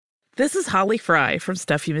This is Holly Fry from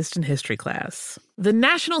Stuff You Missed in History Class. The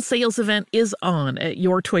national sales event is on at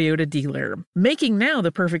your Toyota dealer, making now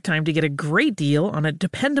the perfect time to get a great deal on a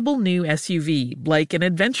dependable new SUV, like an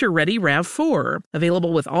adventure-ready RAV4.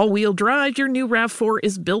 Available with all-wheel drive, your new RAV4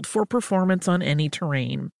 is built for performance on any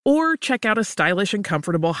terrain. Or check out a stylish and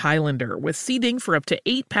comfortable Highlander with seating for up to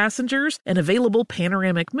 8 passengers and available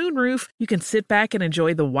panoramic moonroof. You can sit back and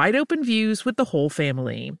enjoy the wide-open views with the whole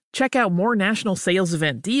family. Check out more national sales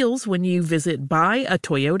event deals when you visit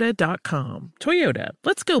buyatoyota.com. Toyota,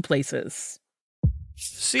 let's go places.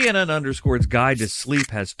 CNN_'s Guide to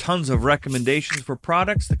Sleep has tons of recommendations for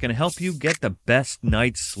products that can help you get the best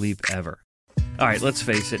night's sleep ever. All right, let's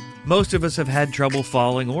face it, most of us have had trouble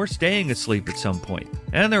falling or staying asleep at some point,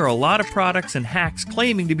 and there are a lot of products and hacks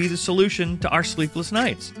claiming to be the solution to our sleepless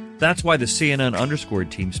nights. That's why the CNN_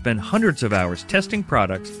 team spend hundreds of hours testing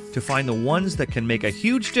products to find the ones that can make a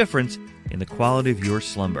huge difference in the quality of your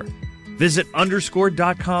slumber. Visit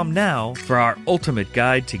underscore.com now for our ultimate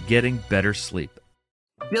guide to getting better sleep.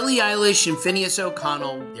 Billie Eilish and Phineas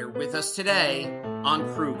O'Connell, they're with us today on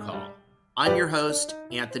Crew Call. I'm your host,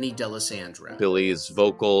 Anthony D'Alessandro. Billie's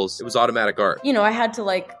vocals, it was automatic art. You know, I had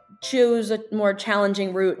to choose a more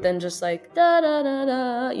challenging route than just da da da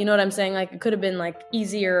da. You know what I'm saying? It could have been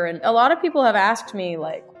easier. And a lot of people have asked me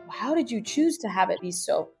how did you choose to have it be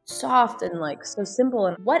so soft and so simple?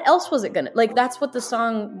 And what else was it gonna that's what the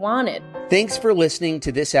song wanted. Thanks for listening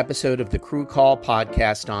to this episode of the Crew Call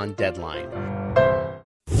podcast on Deadline.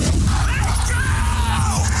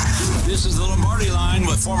 This is the Lombardi Line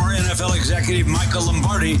with former NFL executive Michael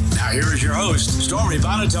Lombardi. Now here is your host, Stormy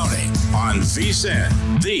Buonantony, on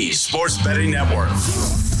VSiN, the Sports Betting Network.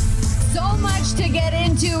 So much to get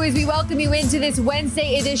into as we welcome you into this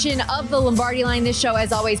Wednesday edition of the Lombardi Line. This show,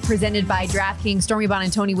 as always, presented by DraftKings. Stormy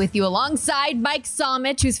Buonantony with you alongside Mike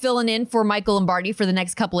Somich, who's filling in for Michael Lombardi for the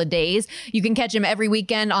next couple of days. You can catch him every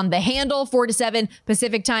weekend on The Handle, 4 to 7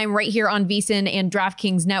 Pacific time, right here on VSiN and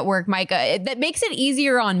DraftKings Network. Mike, that makes it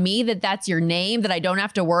easier on me that's your name, that I don't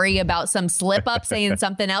have to worry about some slip up saying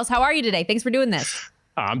something else. How are you today? Thanks for doing this.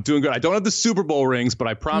 I'm doing good. I don't have the Super Bowl rings, but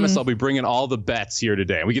I promise I'll be bringing all the bets here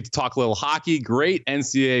today. And we get to talk a little hockey, great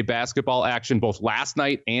NCAA basketball action both last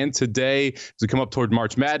night and today. As we come up toward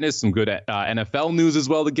March Madness, some good NFL news as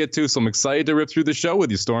well to get to. So I'm excited to rip through the show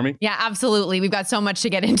with you, Stormy. Yeah, absolutely. We've got so much to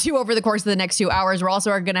get into over the course of the next 2 hours. We're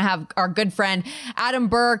also going to have our good friend Adam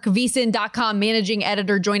Burke, VSiN.com managing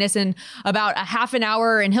editor, join us in about a half an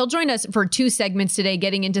hour. And he'll join us for 2 segments today,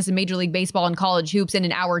 getting into some Major League Baseball and college hoops. In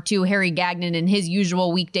an hour 2, Harry Gagnon in his usual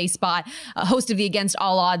weekday spot, host of the Against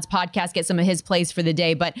All Odds podcast, get some of his plays for the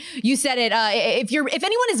day. But you said it, if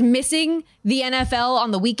anyone is missing the NFL on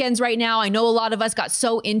the weekends right now, I know a lot of us got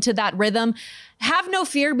so into that rhythm. Have no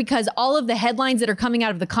fear, because all of the headlines that are coming out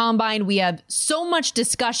of the combine, we have so much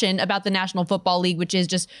discussion about the National Football League, which is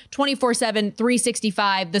just 24/7,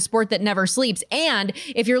 365, the sport that never sleeps. And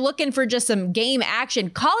if you're looking for just some game action,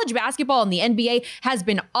 college basketball and the NBA has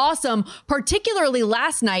been awesome, particularly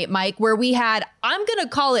last night, Mike, where we had, I'm going to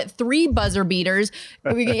call it 3 buzzer beaters,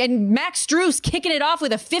 and Max Strus kicking it off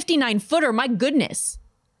with a 59-footer. My goodness.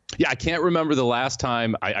 Yeah, I can't remember the last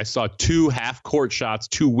time I saw 2 half-court shots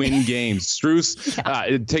to win games.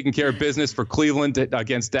 Strus taking care of business for Cleveland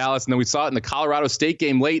against Dallas, and then we saw it in the Colorado State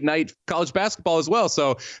game, late night college basketball as well.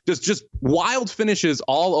 So just wild finishes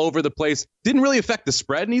all over the place. Didn't really affect the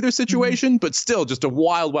spread in either situation, but still just a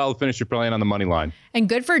wild finish you're playing on the money line. And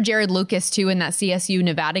good for Jared Lucas, too, in that CSU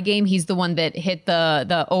Nevada game. He's the one that hit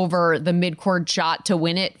the over the midcourt shot to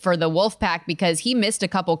win it for the Wolfpack, because he missed a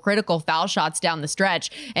couple critical foul shots down the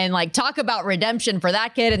stretch. And talk about redemption for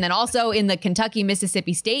that kid. And then also in the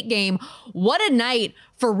Kentucky-Mississippi State game, what a night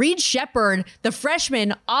for Reed Shepherd, the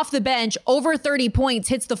freshman off the bench, over 30 points,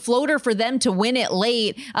 hits the floater for them to win it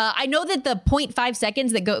late. I know that the 0.5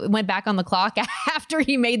 seconds that went back on the clock after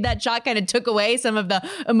he made that shot kind of took away some of the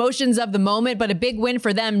emotions of the moment, but a big win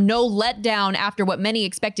for them. No letdown after what many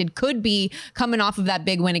expected could be coming off of that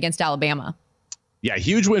big win against Alabama. Yeah,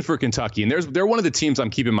 huge win for Kentucky. And they're one of the teams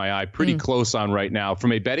I'm keeping my eye pretty close on right now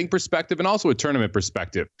from a betting perspective and also a tournament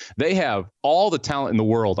perspective. They have all the talent in the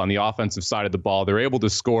world on the offensive side of the ball. They're able to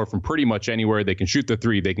score from pretty much anywhere. They can shoot the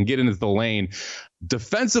 3. They can get into the lane.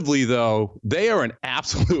 Defensively, though, they are an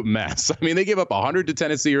absolute mess. I mean, they gave up 100 to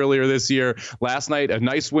Tennessee earlier this year. Last night, a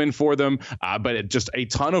nice win for them, but just a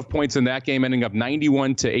ton of points in that game, ending up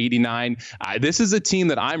 91 to 89. This is a team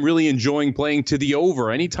that I'm really enjoying playing to the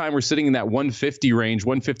over. Anytime we're sitting in that 150 range,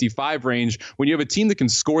 155 range, when you have a team that can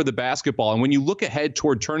score the basketball, and when you look ahead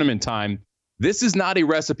toward tournament time, this is not a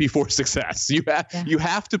recipe for success. You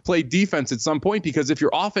have to play defense at some point, because if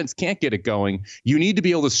your offense can't get it going, you need to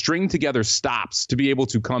be able to string together stops to be able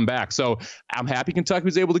to come back. So I'm happy Kentucky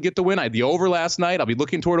was able to get the win. I had the over last night. I'll be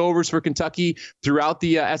looking toward overs for Kentucky throughout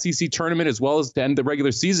the SEC tournament, as well as to end the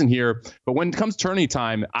regular season here. But when it comes tourney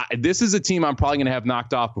time, this is a team I'm probably going to have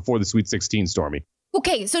knocked off before the Sweet 16, Stormy.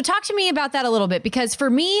 Okay, so talk to me about that a little bit, because for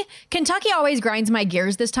me, Kentucky always grinds my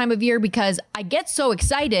gears this time of year, because I get so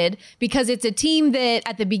excited because it's a team that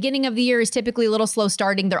at the beginning of the year is typically a little slow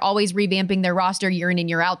starting. They're always revamping their roster year in and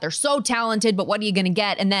year out. They're so talented, but what are you going to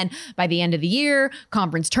get? And then by the end of the year,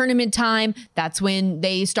 conference tournament time, that's when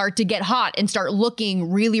they start to get hot and start looking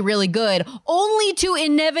really, really good, only to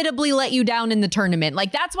inevitably let you down in the tournament.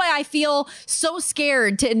 Like, that's why I feel so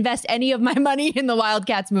scared to invest any of my money in the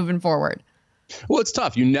Wildcats moving forward. Well, it's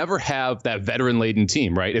tough. You never have that veteran-laden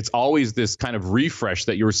team, right? It's always this kind of refresh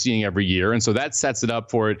that you're seeing every year. And so that sets it up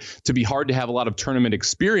for it to be hard to have a lot of tournament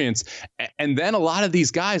experience. And then a lot of these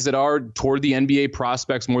guys that are toward the NBA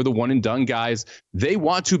prospects, more the one-and-done guys, they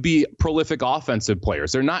want to be prolific offensive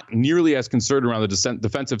players. They're not nearly as concerned around the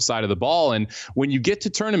defensive side of the ball. And when you get to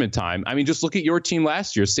tournament time, I mean, just look at your team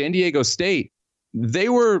last year, San Diego State. They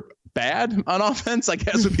were bad on offense, I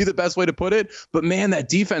guess would be the best way to put it. But man, that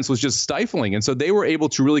defense was just stifling. And so they were able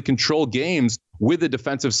to really control games with the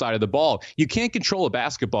defensive side of the ball. You can't control a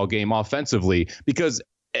basketball game offensively, because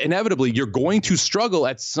inevitably you're going to struggle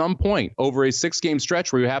at some point over a 6-game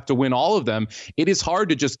stretch where you have to win all of them. It is hard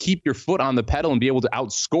to just keep your foot on the pedal and be able to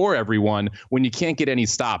outscore everyone when you can't get any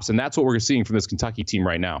stops. And that's what we're seeing from this Kentucky team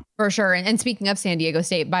right now. For sure. And speaking of San Diego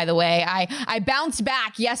State, by the way, I bounced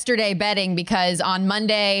back yesterday betting, because on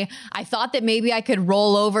Monday, I thought that maybe I could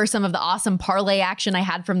roll over some of the awesome parlay action I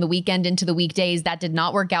had from the weekend into the weekdays. That did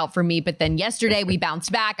not work out for me. But then yesterday we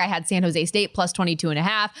bounced back. I had San Jose State plus 22.5.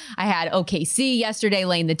 I had OKC yesterday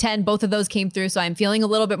laying the 10. Both of those came through. So I'm feeling a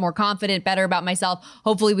little bit more confident, better about myself.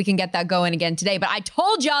 Hopefully we can get that going again today. But I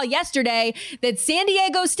told y'all yesterday that San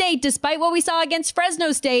Diego State, despite what we saw against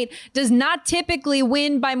Fresno State, does not typically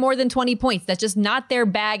win by more than 20 points. That's just not their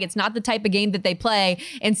bag. It's not the type of game that they play.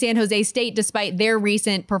 And San Jose State, despite their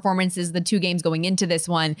recent performances, the 2 games going into this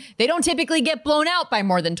one, they don't typically get blown out by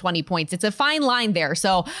more than 20 points. It's a fine line there.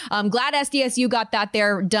 So I'm glad SDSU got that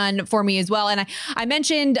there done for me as well. And I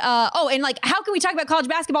mentioned, and like, how can we talk about college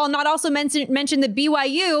basketball and not also mention that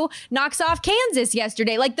BYU knocks off Kansas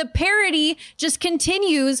yesterday? Like, the parity just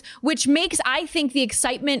continues, which makes, I think, the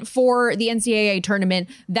excitement for the NCAA tournament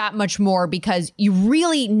that much more, because you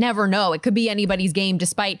really never know. It could be anybody's game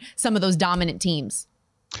despite some of those dominant teams.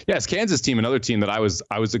 Yes, Kansas team, another team that I was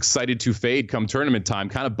excited to fade come tournament time.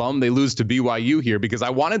 Kind of bummed they lose to BYU here, because I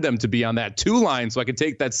wanted them to be on that 2 line so I could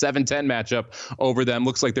take that 7-10 matchup over them.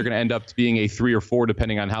 Looks like they're going to end up being a 3 or 4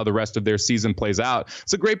 depending on how the rest of their season plays out.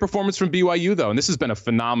 It's a great performance from BYU though, and this has been a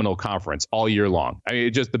phenomenal conference all year long. I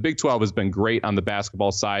mean, the Big 12 has been great on the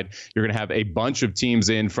basketball side. You're going to have a bunch of teams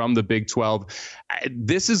in from the Big 12.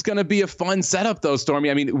 This is going to be a fun setup though, Stormy.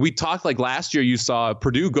 I mean, we talked like last year, you saw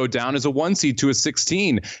Purdue go down as a 1 seed to a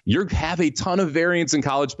 16. You have a ton of variance in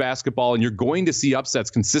college basketball, and you're going to see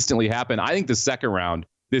upsets consistently happen. I think the second round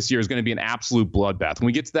this year is going to be an absolute bloodbath. When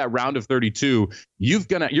we get to that round of 32, you're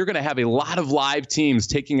going to have a lot of live teams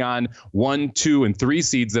taking on 1, 2, and 3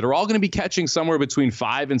 seeds that are all going to be catching somewhere between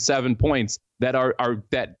 5 and 7 points that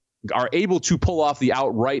are able to pull off the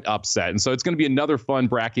outright upset. And so it's going to be another fun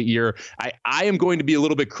bracket year. I am going to be a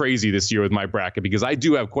little bit crazy this year with my bracket, because I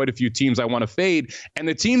do have quite a few teams I want to fade. And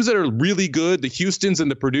the teams that are really good, the Houstons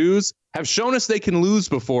and the Purdues, have shown us they can lose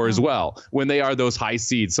before as well when they are those high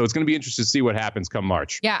seeds. So it's going to be interesting to see what happens come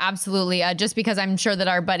March. Yeah, absolutely. Just because I'm sure that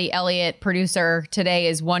our buddy Elliot, producer today,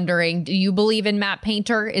 is wondering, do you believe in Matt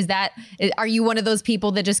Painter? Are you one of those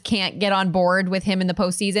people that just can't get on board with him in the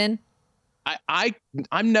postseason?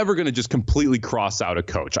 I'm never going to just completely cross out a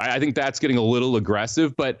coach. I think that's getting a little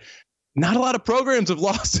aggressive, but not a lot of programs have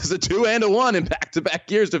lost as a 2 and a 1 in back-to-back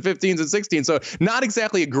years to 15s and 16s. So not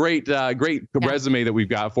exactly a great resume that we've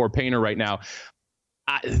got for Painter right now.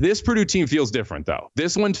 This Purdue team feels different, though.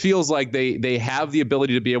 This one feels like they have the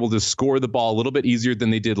ability to be able to score the ball a little bit easier than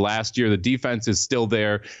they did last year. The defense is still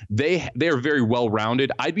there. They are very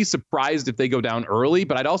well-rounded. I'd be surprised if they go down early,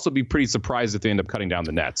 but I'd also be pretty surprised if they end up cutting down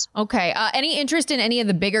the nets. Okay. Any interest in any of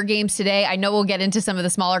the bigger games today? I know we'll get into some of the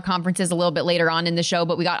smaller conferences a little bit later on in the show,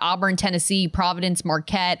 but we got Auburn, Tennessee, Providence,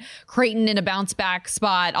 Marquette, Creighton in a bounce-back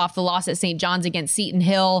spot off the loss at St. John's against Seton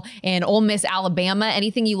Hill, and Ole Miss, Alabama.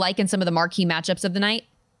 Anything you like in some of the marquee matchups of the night?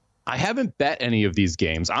 I haven't bet any of these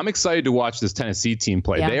games. I'm excited to watch this Tennessee team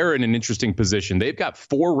play. Yeah. They're in an interesting position. They've got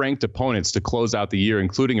 4 ranked opponents to close out the year,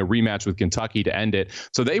 including a rematch with Kentucky to end it.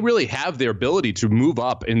 So they really have their ability to move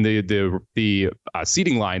up in the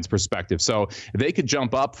seeding lines perspective. So they could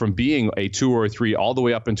jump up from being a 2 or a 3 all the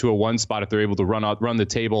way up into a 1 spot if they're able to run the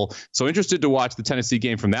table. So interested to watch the Tennessee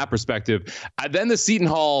game from that perspective. Then the Seton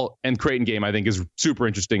Hall and Creighton game, I think, is super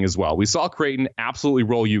interesting as well. We saw Creighton absolutely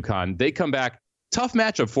roll UConn. They come back. Tough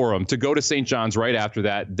matchup for them to go to St. John's right after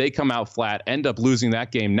that. They come out flat, end up losing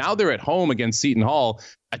that game. Now they're at home against Seton Hall,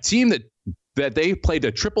 a team that they played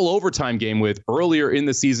a triple overtime game with earlier in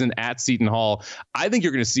the season at Seton Hall. I think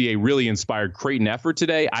you're going to see a really inspired Creighton effort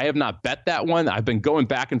today. I have not bet that one. I've been going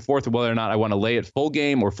back and forth with whether or not I want to lay it full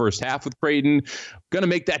game or first half with Creighton. Going to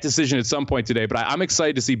make that decision at some point today, but I'm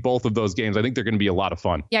excited to see both of those games. I think they're going to be a lot of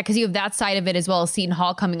fun. Yeah, because you have that side of it as well as Seton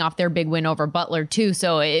Hall coming off their big win over Butler too.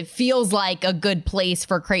 So it feels like a good place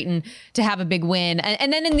for Creighton to have a big win.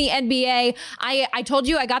 And then in the NBA, I told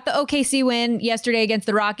you I got the OKC win yesterday against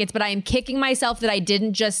the Rockets, but I am kicking myself that I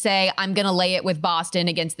didn't just say I'm going to lay it with Boston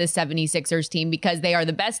against this 76ers team because they are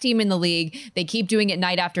the best team in the league. They keep doing it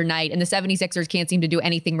night after night, and the 76ers can't seem to do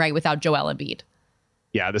anything right without Joel Embiid.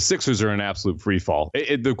 Yeah, the Sixers are an absolute free fall.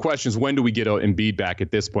 The question is, when do we get Embiid back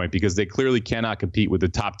at this point? Because they clearly cannot compete with the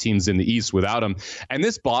top teams in the East without him. And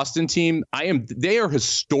this Boston team, they are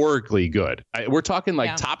historically good. We're talking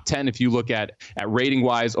top 10 if you look at rating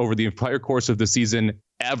wise over the entire course of the season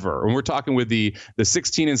ever. And we're talking with the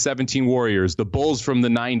 16 and 17 Warriors, the Bulls from the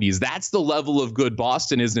 90s. That's the level of good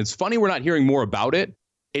Boston is. And it's funny we're not hearing more about it.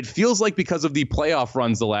 It feels like because of the playoff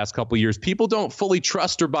runs the last couple of years, people don't fully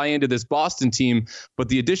trust or buy into this Boston team. But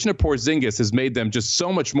the addition of Porzingis has made them just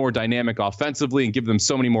so much more dynamic offensively and give them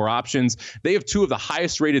so many more options. They have 2 of the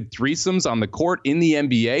highest rated threesomes on the court in the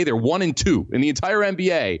NBA. They're 1 and 2 in the entire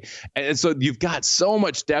NBA. And so you've got so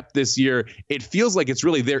much depth this year. It feels like it's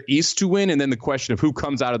really their East to win. And then the question of who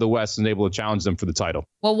comes out of the West and able to challenge them for the title.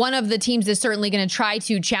 Well, one of the teams that's certainly going to try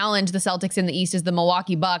to challenge the Celtics in the East is the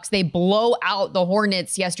Milwaukee Bucks. They blow out the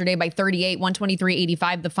Hornets yesterday by 38,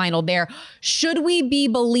 123-85, the final there. Should we be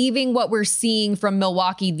believing what we're seeing from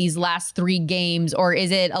Milwaukee these last 3 games, or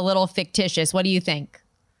is it a little fictitious? What do you think?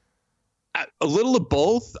 A little of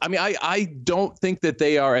both. I mean, I don't think that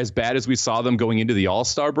they are as bad as we saw them going into the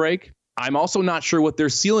All-Star break. I'm also not sure what their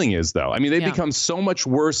ceiling is, though. I mean, they've become so much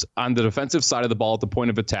worse on the defensive side of the ball at the point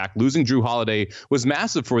of attack. Losing Drew Holiday was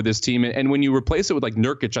massive for this team. And when you replace it with like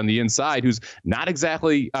Nurkic on the inside, who's not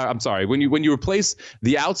exactly, when you replace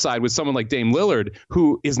the outside with someone like Dame Lillard,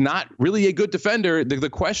 who is not really a good defender, the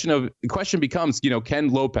question becomes, can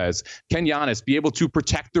Lopez, can Giannis be able to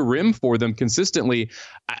protect the rim for them consistently?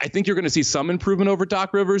 I think you're going to see some improvement over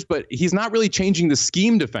Doc Rivers, but he's not really changing the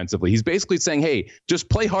scheme defensively. He's basically saying, hey, just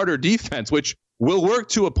play harder defense, which will work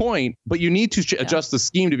to a point, but you need to adjust the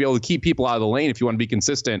scheme to be able to keep people out of the lane if you want to be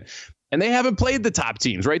consistent. And they haven't played the top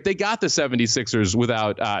teams, right? They got the 76ers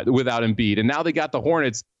without Embiid, and now they got the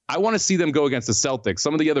Hornets. I want to see them go against the Celtics,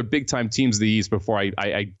 some of the other big time teams of the East, before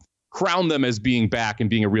I crown them as being back and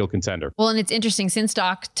being a real contender. Well, and it's interesting, since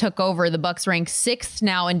Doc took over, the Bucks rank 6th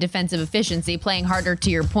now in defensive efficiency, playing harder to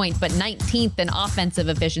your point, but 19th in offensive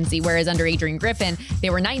efficiency, whereas under Adrian Griffin, they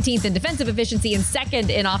were 19th in defensive efficiency and 2nd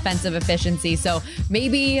in offensive efficiency. So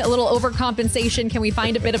maybe a little overcompensation. Can we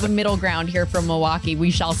find a bit of a middle ground here from Milwaukee? We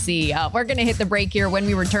shall see. We're going to hit the break here. When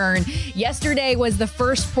we return, yesterday was the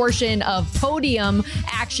first portion of podium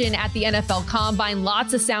action at the NFL Combine.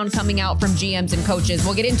 Lots of sound coming out from GMs and coaches.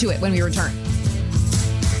 We'll get into it when we return.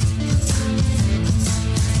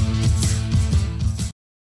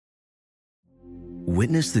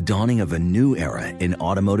 Witness the dawning of a new era in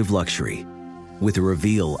automotive luxury with a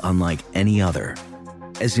reveal unlike any other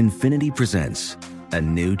as Infiniti presents a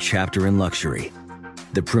new chapter in luxury,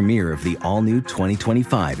 the premiere of the all-new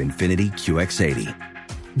 2025 Infiniti QX80.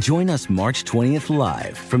 Join us March 20th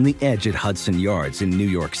live from the Edge at Hudson Yards in New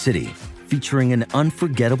York City, featuring an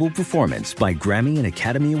unforgettable performance by Grammy and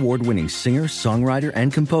Academy Award-winning singer, songwriter,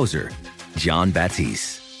 and composer, Jon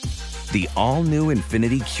Batiste. The all-new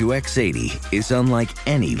Infiniti QX80 is unlike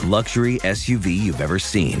any luxury SUV you've ever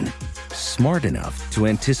seen. Smart enough to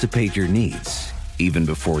anticipate your needs, even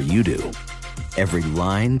before you do. Every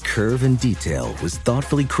line, curve, and detail was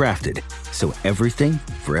thoughtfully crafted, so everything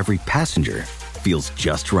for every passenger feels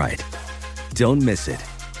just right. Don't miss it.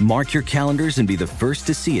 Mark your calendars and be the first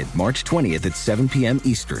to see it March 20th at 7 p.m.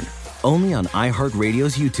 Eastern, only on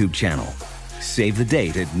iHeartRadio's YouTube channel. Save the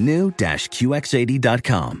date at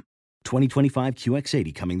new-QX80.com. 2025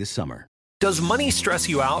 QX80 coming this summer. Does money stress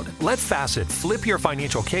you out? Let Facet flip your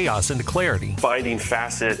financial chaos into clarity. Finding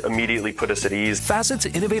Facet immediately put us at ease. Facet's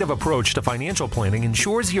innovative approach to financial planning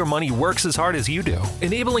ensures your money works as hard as you do,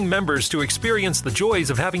 enabling members to experience the joys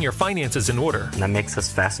of having your finances in order. And that makes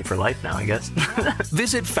us Facet for life now, I guess.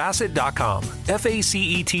 Visit Facet.com,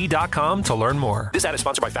 FACET.com to learn more. This ad is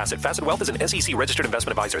sponsored by Facet. Facet Wealth is an SEC registered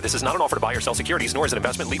investment advisor. This is not an offer to buy or sell securities, nor is it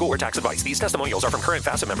investment, legal, or tax advice. These testimonials are from current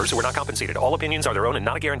Facet members who are not compensated. All opinions are their own and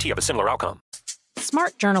not a guarantee of a similar outcome.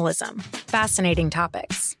 Smart journalism. Fascinating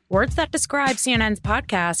topics. Words that describe CNN's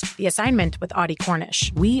podcast, The Assignment with Audie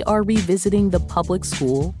Cornish. We are revisiting the public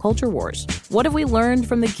school culture wars. What have we learned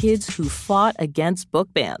from the kids who fought against book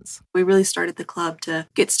bans? We really started the club to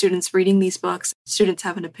get students reading these books. Students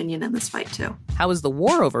have an opinion in this fight, too. How has the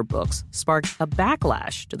war over books sparked a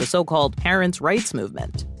backlash to the so-called parents' rights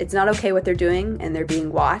movement? It's not okay what they're doing, and they're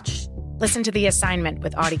being watched. Listen to The Assignment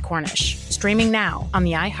with Audie Cornish. Streaming now on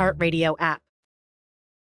the iHeartRadio app.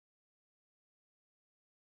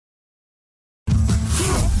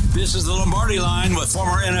 This is the Lombardi Line with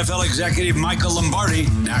former NFL executive Michael Lombardi.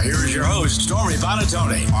 Now here is your host, Stormy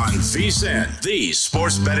Bonatoni, on VSiN, the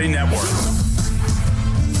Sports Betting Network.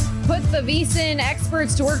 Put the VSiN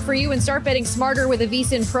experts to work for you and start betting smarter with a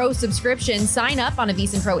VSiN Pro subscription. Sign up on a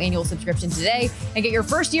VSiN Pro annual subscription today and get your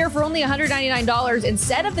first year for only $199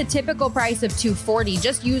 instead of the typical price of $240.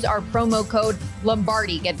 Just use our promo code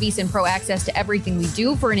Lombardi. Get VSiN Pro access to everything we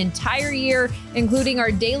do for an entire year, including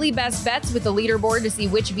our daily best bets with the leaderboard to see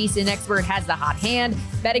which VSiN expert has the hot hand,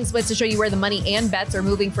 betting splits to show you where the money and bets are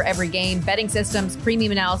moving for every game, betting systems,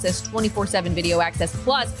 premium analysis, 24/7 video access,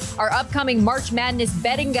 plus our upcoming March Madness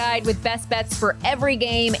betting guide with best bets for every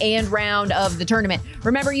game and round of the tournament.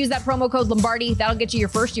 Remember, use that promo code Lombardi. That'll get you your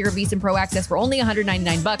first year of VSiN Pro access for only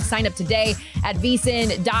 $199. Sign up today at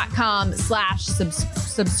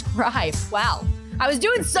vsin.com/subscribe. Wow. I was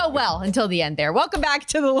doing so well until the end there. Welcome back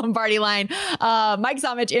to the Lombardi Line. Mike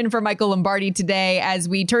Somich in for Michael Lombardi today as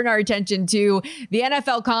we turn our attention to the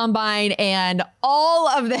NFL Combine and all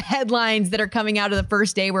of the headlines that are coming out of the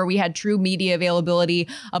first day where we had true media availability,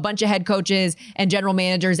 a bunch of head coaches and general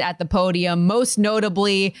managers at the podium, most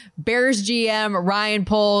notably Bears GM Ryan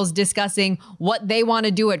Poles discussing what they want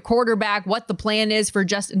to do at quarterback, what the plan is for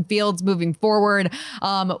Justin Fields moving forward.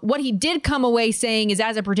 What he did come away saying is,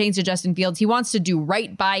 as it pertains to Justin Fields, he wants to do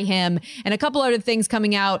right by him, and a couple other things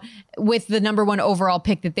coming out with the number one overall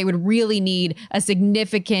pick that they would really need a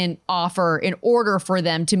significant offer in order for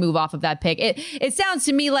them to move off of that pick. It sounds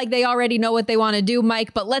to me like they already know what they want to do,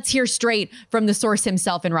 Mike, but let's hear straight from the source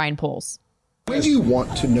himself and Ryan Poles. When do you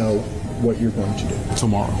want to know what you're going to do?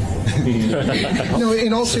 Tomorrow. No,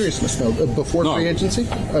 in all seriousness, though, before free agency?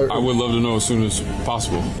 I would love to know as soon as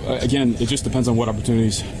possible. Again, it just depends on what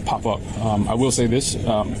opportunities pop up. I will say this.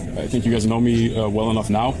 I think you guys know me well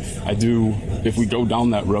enough now. I do, if we go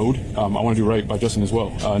down that road, I want to do right by Justin as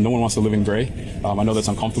well. No one wants to live in gray. I know that's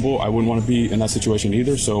uncomfortable. I wouldn't want to be in that situation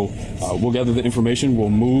either. So we'll gather the information. We'll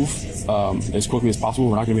move as quickly as possible.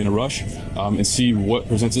 We're not going to be in a rush and see what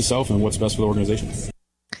presents itself and what's best for the organization.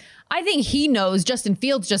 I think he knows. Justin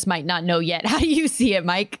Fields just might not know yet. How do you see it,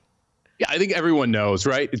 Mike? Yeah, I think everyone knows,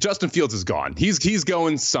 right? Justin Fields is gone. He's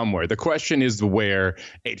going somewhere. The question is where.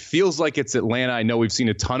 It feels like it's Atlanta. I know we've seen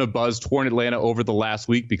a ton of buzz toward Atlanta over the last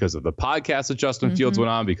week because of the podcast that Justin Fields went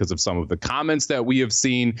on, because of some of the comments that we have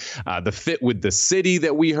seen, the fit with the city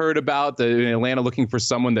that we heard about, Atlanta looking for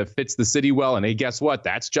someone that fits the city well. And hey, guess what?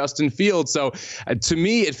 That's Justin Fields. So to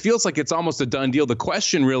me, it feels like it's almost a done deal. The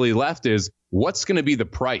question really left is, what's going to be the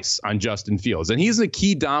price on Justin Fields? And he's a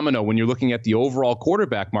key domino when you're looking at the overall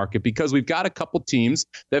quarterback market, because we've got a couple teams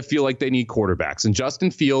that feel like they need quarterbacks, and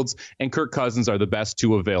Justin Fields and Kirk Cousins are the best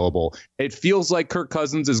two available. It feels like Kirk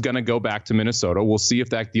Cousins is going to go back to Minnesota. We'll see if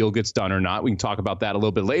that deal gets done or not. We can talk about that a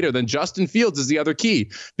little bit later. Then Justin Fields is the other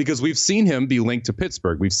key, because we've seen him be linked to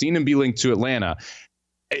Pittsburgh. We've seen him be linked to Atlanta.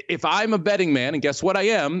 If I'm a betting man, and guess what I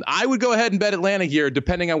am, I would go ahead and bet Atlanta here,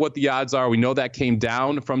 depending on what the odds are. We know that came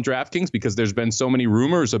down from DraftKings because there's been so many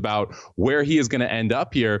rumors about where he is going to end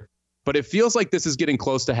up here. But it feels like this is getting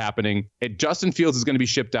close to happening. Justin Fields is going to be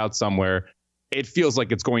shipped out somewhere. It feels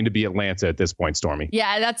like it's going to be Atlanta at this point, Stormy.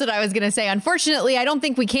 Yeah, that's what I was going to say. Unfortunately, I don't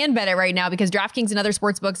think we can bet it right now because DraftKings and other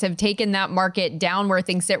sports books have taken that market down where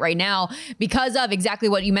things sit right now because of exactly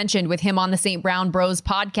what you mentioned with him on the St. Brown Bros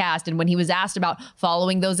podcast. And when he was asked about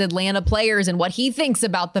following those Atlanta players and what he thinks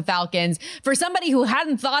about the Falcons, for somebody who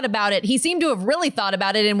hadn't thought about it, he seemed to have really thought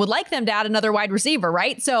about it and would like them to add another wide receiver,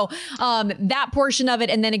 right? So that portion of it,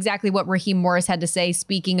 and then exactly what Raheem Morris had to say,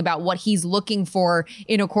 speaking about what he's looking for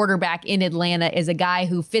in a quarterback in Atlanta. Atlanta is a guy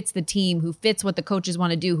who fits the team, who fits what the coaches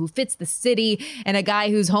want to do, who fits the city, and a guy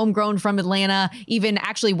who's homegrown from Atlanta, even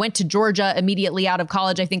actually went to Georgia immediately out of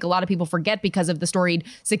college. I think a lot of people forget because of the storied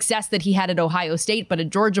success that he had at Ohio State, but a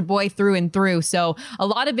Georgia boy through and through. So a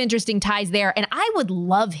lot of interesting ties there. And I would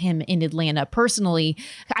love him in Atlanta personally.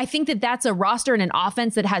 I think that that's a roster and an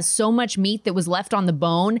offense that has so much meat that was left on the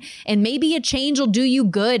bone. And maybe a change will do you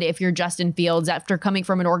good if you're Justin Fields after coming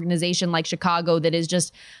from an organization like Chicago that is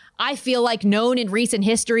just, I feel like, known in recent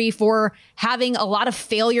history for having a lot of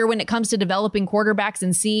failure when it comes to developing quarterbacks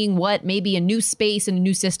and seeing what maybe a new space and a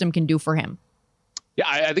new system can do for him. Yeah,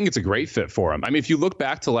 I think it's a great fit for him. I mean, if you look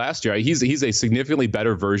back to last year, he's a significantly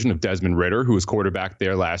better version of Desmond Ridder, who was quarterback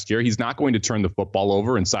there last year. He's not going to turn the football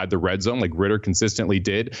over inside the red zone like Ridder consistently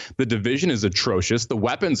did. The division is atrocious. The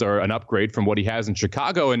weapons are an upgrade from what he has in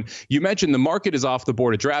Chicago. And you mentioned the market is off the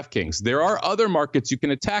board at DraftKings. There are other markets you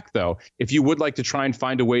can attack, though, if you would like to try and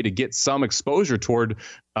find a way to get some exposure toward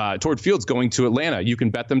Fields going to Atlanta. You can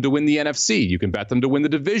bet them to win the NFC. You can bet them to win the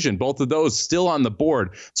division. Both of those still on the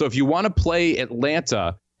board. So if you want to play Atlanta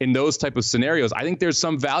in those type of scenarios, I think there's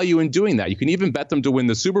some value in doing that. You can even bet them to win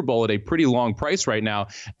the Super Bowl at a pretty long price right now.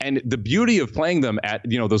 And the beauty of playing them at,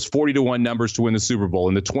 those 40-1 numbers to win the Super Bowl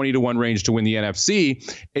and the 20-1 range to win the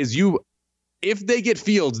NFC is if they get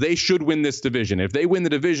Fields, they should win this division. If they win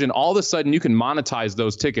the division, all of a sudden you can monetize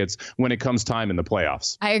those tickets when it comes time in the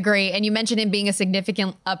playoffs. I agree. And you mentioned him being a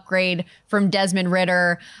significant upgrade from Desmond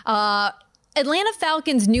Ridder. Atlanta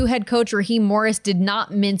Falcons' new head coach, Raheem Morris, did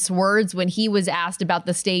not mince words when he was asked about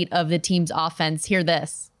the state of the team's offense. Hear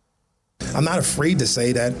this. I'm not afraid to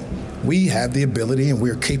say that we have the ability and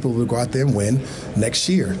we're capable to go out there and win next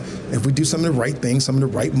year. If we do some of the right things, some of the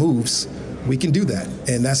right moves, we can do that.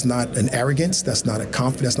 And that's not an arrogance. That's not a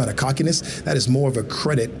confidence. That's not a cockiness. That is more of a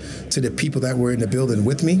credit to the people that were in the building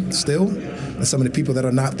with me still and some of the people that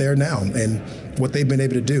are not there now and what they've been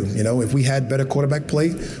able to do. If we had better quarterback play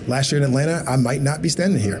last year in Atlanta, I might not be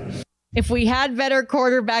standing here. If we had better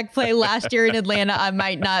quarterback play last year in Atlanta, I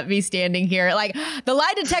might not be standing here. Like, the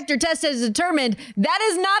lie detector test has determined that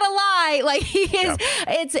is not a lie. Like, he is,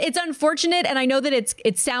 it's unfortunate. And I know that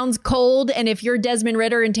it sounds cold. And if you're Desmond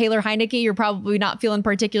Ridder and Taylor Heineke, you're probably not feeling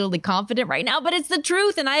particularly confident right now, but it's the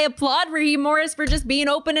truth. And I applaud Raheem Morris for just being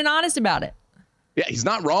open and honest about it. Yeah, he's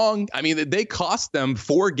not wrong. I mean, they cost them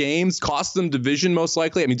 4 games, cost them division most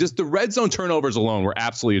likely. I mean, just the red zone turnovers alone were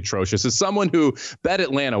absolutely atrocious. As someone who bet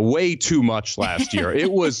Atlanta way too much last year,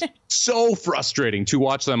 it was so frustrating to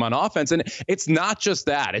watch them on offense. And it's not just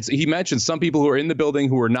that. He mentioned some people who are in the building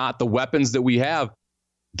who are not the weapons that we have.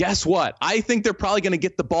 Guess what? I think they're probably going to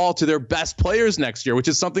get the ball to their best players next year, which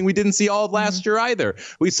is something we didn't see all of last year either.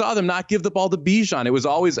 We saw them not give the ball to Bijan. It was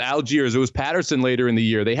always Algiers. It was Patterson later in the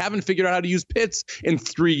year. They haven't figured out how to use Pitts in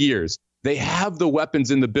 3 years. They have the weapons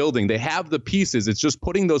in the building. They have the pieces. It's just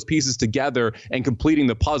putting those pieces together and completing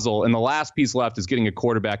the puzzle. And the last piece left is getting a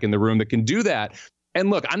quarterback in the room that can do that. And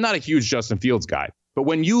look, I'm not a huge Justin Fields guy. But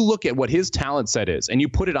when you look at what his talent set is and you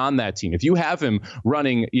put it on that team, if you have him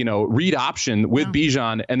running, read option with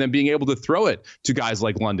Bijan and then being able to throw it to guys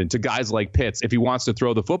like London, to guys like Pitts, if he wants to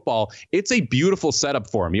throw the football, it's a beautiful setup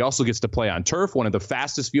for him. He also gets to play on turf, one of the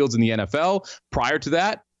fastest fields in the NFL. Prior to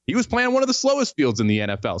that, he was playing one of the slowest fields in the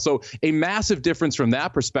NFL. So a massive difference from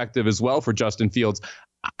that perspective as well for Justin Fields.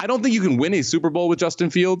 I don't think you can win a Super Bowl with Justin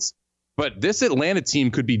Fields. But this Atlanta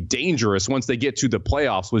team could be dangerous once they get to the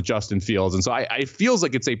playoffs with Justin Fields. And so it feels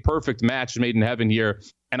like it's a perfect match made in heaven here.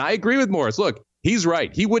 And I agree with Morris. Look, he's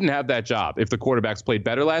right. He wouldn't have that job if the quarterbacks played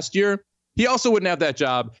better last year. He also wouldn't have that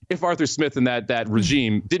job if Arthur Smith and that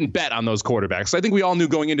regime didn't bet on those quarterbacks. So I think we all knew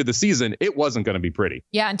going into the season, it wasn't going to be pretty.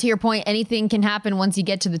 Yeah. And to your point, anything can happen once you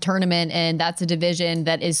get to the tournament. And that's a division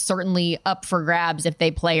that is certainly up for grabs if they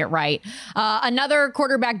play it right. Another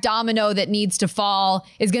quarterback domino that needs to fall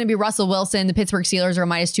is going to be Russell Wilson. The Pittsburgh Steelers are a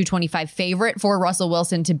minus 225 favorite for Russell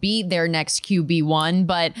Wilson to be their next QB1.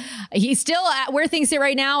 But he's still at where things sit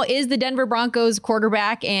right now is the Denver Broncos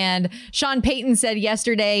quarterback. And Sean Payton said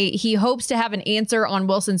yesterday he hopes to have an answer on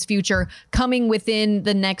Wilson's future coming within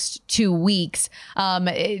the next 2 weeks.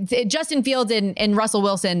 Justin Fields and Russell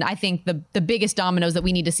Wilson, I think the biggest dominoes that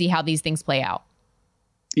we need to see how these things play out.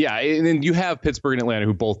 Yeah, and then you have Pittsburgh and Atlanta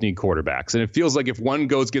who both need quarterbacks, and it feels like if one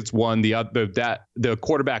gets one, the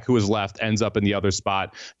quarterback who is left ends up in the other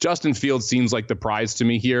spot. Justin Fields seems like the prize to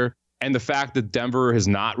me here, and the fact that Denver has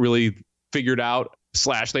not really figured out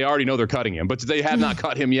 / they already know they're cutting him, but they have not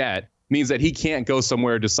cut him yet. means that he can't go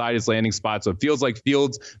somewhere, decide his landing spot. So it feels like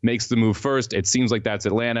Fields makes the move first. It seems like that's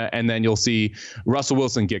Atlanta. And then you'll see Russell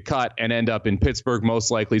Wilson get cut and end up in Pittsburgh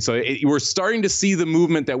most likely. So we're starting to see the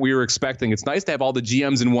movement that we were expecting. It's nice to have all the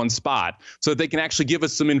GMs in one spot so that they can actually give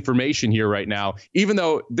us some information here right now, even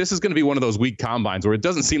though this is going to be one of those weak combines where it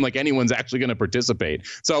doesn't seem like anyone's actually going to participate.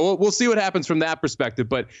 So we'll see what happens from that perspective.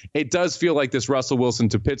 But it does feel like this Russell Wilson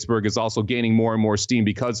to Pittsburgh is also gaining more and more steam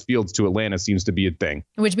because Fields to Atlanta seems to be a thing.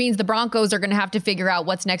 Which means the Broncos are going to have to figure out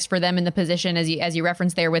what's next for them in the position, as you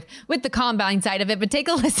referenced there with the combine side of it. But take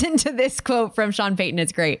a listen to this quote from Sean Payton.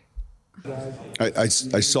 It's great. I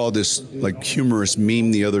saw this like humorous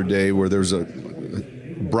meme the other day where there's a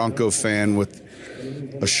Bronco fan with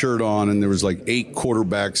a shirt on and there was like 8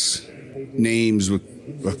 quarterbacks names with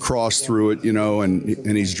a cross through it,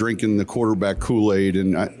 and he's drinking the quarterback Kool-Aid.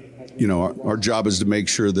 And our job is to make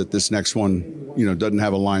sure that this next one, doesn't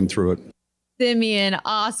have a line through it. Simeon,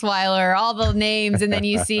 Osweiler, all the names, and then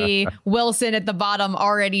you see Wilson at the bottom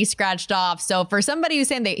already scratched off. So for somebody who's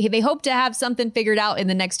saying they hope to have something figured out in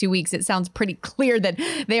the next 2 weeks, it sounds pretty clear that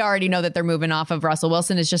they already know that they're moving off of Russell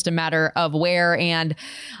Wilson. It's just a matter of where. And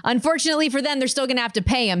unfortunately for them, they're still going to have to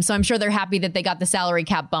pay him. So I'm sure they're happy that they got the salary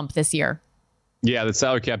cap bump this year. Yeah, the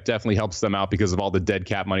salary cap definitely helps them out because of all the dead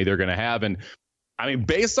cap money they're going to have. And I mean,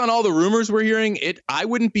 based on all the rumors we're hearing, I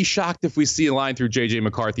wouldn't be shocked if we see a line through J.J.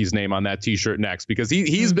 McCarthy's name on that T-shirt next, because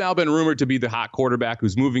he's now been rumored to be the hot quarterback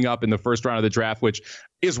who's moving up in the first round of the draft, which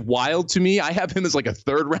is wild to me. I have him as like a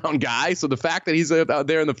 3rd round guy. So the fact that he's out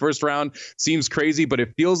there in the first round seems crazy, but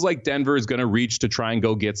it feels like Denver is going to reach to try and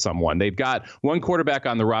go get someone. They've got one quarterback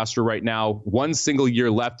on the roster right now, 1 single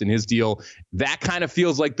year left in his deal. That kind of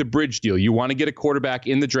feels like the bridge deal. You want to get a quarterback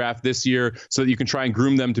in the draft this year so that you can try and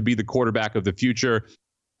groom them to be the quarterback of the future.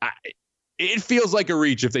 It feels like a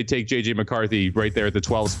reach if they take J.J. McCarthy right there at the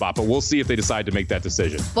 12 spot, but we'll see if they decide to make that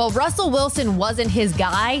decision. Well, Russell Wilson wasn't his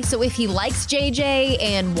guy, so if he likes J.J.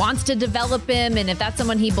 and wants to develop him, and if that's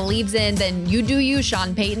someone he believes in, then you do you,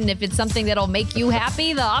 Sean Payton. If it's something that'll make you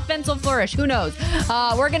happy, the offense will flourish. Who knows?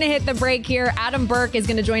 We're going to hit the break here. Adam Burke is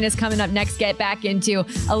going to join us coming up next. Get back into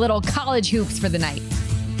a little college hoops for the night.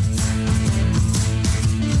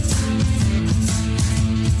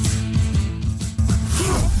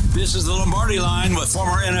 This is the Lombardi Line with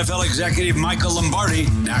former NFL executive Michael Lombardi.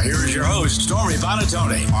 Now here is your host, Stormy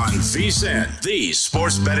Bonatoni, on VSiN, the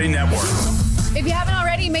Sports Betting Network. If you haven't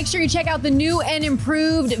already, make sure you check out the new and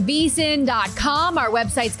improved vsin.com. Our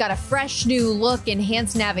website's got a fresh new look,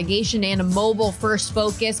 enhanced navigation, and a mobile-first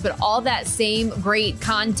focus, but all that same great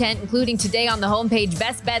content, including today on the homepage,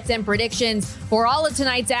 best bets and predictions for all of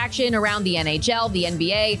tonight's action around the NHL, the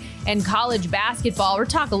NBA, and college basketball. We're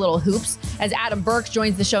talking a little hoops as Adam Burke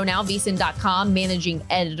joins the show now, vsin.com managing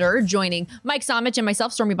editor, joining Mike Somich and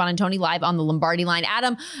myself, Stormy Bonatoni, live on the Lombardi Line.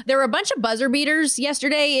 Adam, there were a bunch of buzzer beaters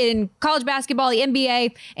yesterday in college basketball, the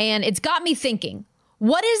NBA, and it's got me thinking,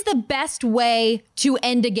 what is the best way to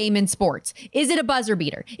end a game in sports? Is it a buzzer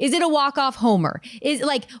beater? Is it a walk-off homer?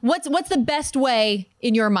 What's the best way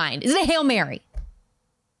in your mind? Is it a Hail Mary?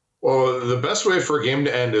 Well, the best way for a game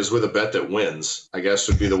to end is with a bet that wins, I guess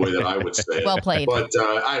would be the way that I would say it. Well played. But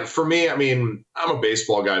for me, I mean, I'm a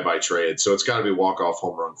baseball guy by trade, so it's got to be walk-off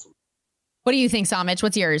home run for me. What do you think, Somich?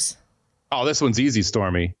 What's yours? Oh, this one's easy,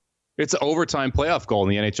 Stormy. It's an overtime playoff goal in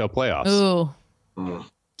the NHL playoffs. Ooh.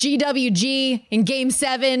 GWG in Game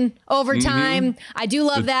 7, overtime. I do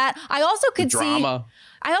love that. I also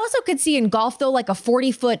could see in golf, though, like a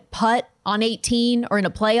 40-foot putt on 18 or in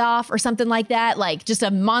a playoff or something like that, like just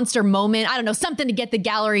a monster moment. I don't know, something to get the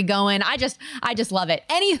gallery going. I just love it.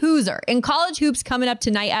 Any hooser in college hoops coming up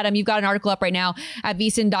tonight. Adam, you've got an article up right now at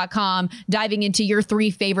vsin.com diving into your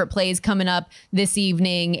 3 favorite plays coming up this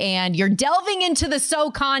evening. And you're delving into the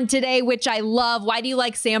SoCon today, which I love. Why do you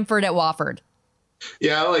like Samford at Wofford?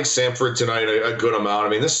 Yeah, I like Samford tonight a good amount. I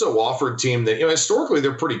mean, this is a Wofford team that, historically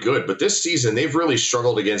they're pretty good, but this season they've really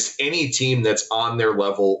struggled against any team that's on their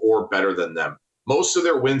level or better than them. Most of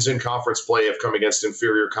their wins in conference play have come against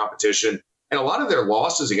inferior competition, and a lot of their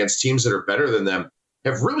losses against teams that are better than them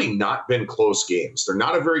have really not been close games. They're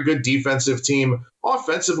not a very good defensive team.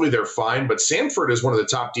 Offensively, they're fine, but Samford is one of the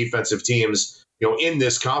top defensive teams, in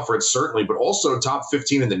this conference, certainly, but also top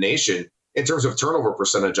 15 in the nation in terms of turnover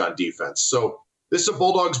percentage on defense. So this is a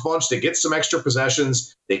Bulldogs bunch. They get some extra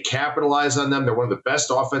possessions. They capitalize on them. They're one of the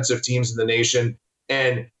best offensive teams in the nation.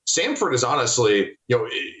 And Samford is honestly,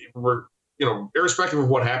 irrespective of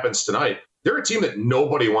what happens tonight, they're a team that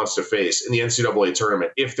nobody wants to face in the NCAA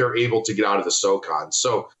tournament if they're able to get out of the SoCon.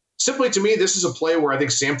 So simply to me, this is a play where I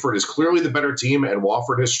think Samford is clearly the better team and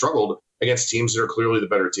Wofford has struggled against teams that are clearly the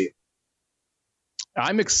better team.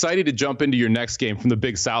 I'm excited to jump into your next game from the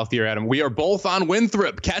Big South here, Adam. We are both on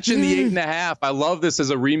Winthrop, catching the 8.5. I love this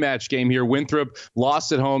as a rematch game here. Winthrop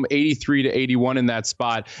lost at home 83-81 in that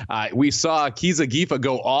spot. We saw Kiza Gifa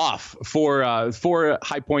go off for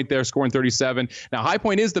High Point there, scoring 37. Now, High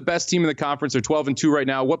Point is the best team in the conference. They're 12-2 right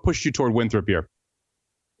now. What pushed you toward Winthrop here?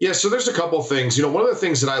 Yeah, so there's a couple things. One of the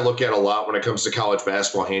things that I look at a lot when it comes to college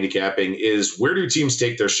basketball handicapping is where do teams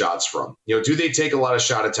take their shots from? Do they take a lot of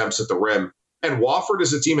shot attempts at the rim? And Wofford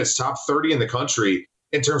is a team that's top 30 in the country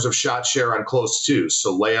in terms of shot share on close twos.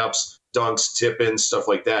 So layups, dunks, tip-ins, stuff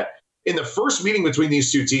like that. In the first meeting between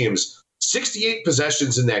these two teams, 68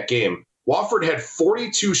 possessions in that game, Wofford had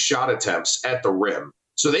 42 shot attempts at the rim.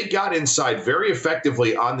 So they got inside very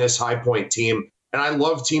effectively on this High Point team. And I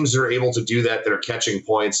love teams that are able to do that are catching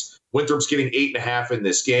points. Winthrop's getting 8.5 in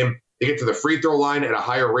this game. They get to the free throw line at a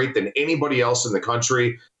higher rate than anybody else in the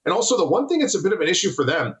country. And also the one thing that's a bit of an issue for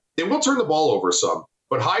them, they will turn the ball over some,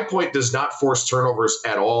 but High Point does not force turnovers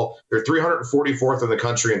at all. They're 344th in the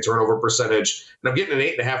country in turnover percentage. And I'm getting an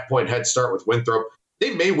 8.5-point head start with Winthrop.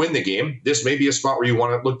 They may win the game. This may be a spot where you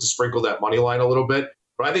want to look to sprinkle that money line a little bit.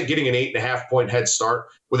 But I think getting an 8.5-point head start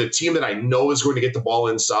with a team that I know is going to get the ball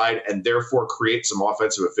inside and therefore create some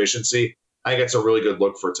offensive efficiency, I think it's a really good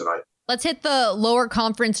look for tonight. Let's hit the lower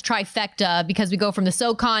conference trifecta because we go from the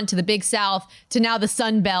SoCon to the Big South to now the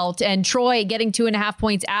Sun Belt, and Troy getting 2.5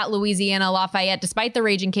 points at Louisiana Lafayette, despite the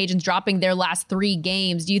Raging Cajuns dropping their last 3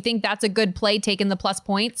 games. Do you think that's a good play, taking the plus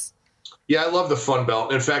points? Yeah, I love the Fun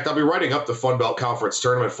Belt. In fact, I'll be writing up the Fun Belt Conference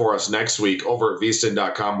tournament for us next week over at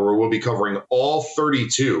vsin.com, where we'll be covering all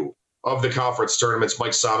 32 of the conference tournaments.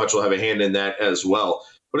 Mike Somich will have a hand in that as well.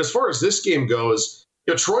 But as far as this game goes,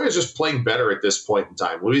 Troy is just playing better at this point in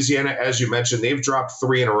time. Louisiana, as you mentioned, they've dropped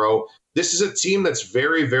 3 in a row. This is a team that's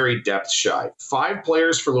very, very depth shy. 5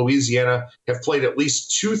 players for Louisiana have played at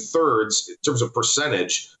least 2/3 in terms of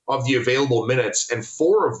percentage of the available minutes, and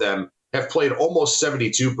 4 of them have played almost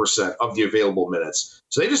 72% of the available minutes.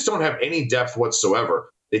 So they just don't have any depth whatsoever.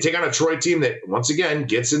 They take on a Troy team that, once again,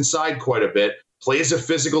 gets inside quite a bit, plays a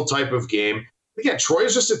physical type of game. Again, Troy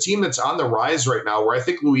is just a team that's on the rise right now, where I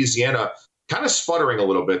think Louisiana kind of sputtering a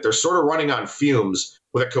little bit. They're sort of running on fumes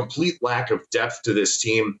with a complete lack of depth to this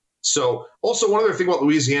team. So also one other thing about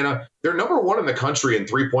Louisiana, they're number 1 in the country in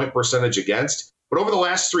 3-point percentage against, but over the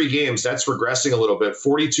last 3 games, that's regressing a little bit,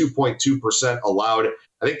 42.2% allowed.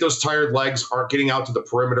 I think those tired legs aren't getting out to the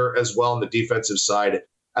perimeter as well on the defensive side.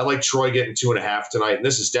 I like Troy getting 2.5 tonight, and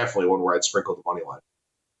this is definitely one where I'd sprinkle the money line.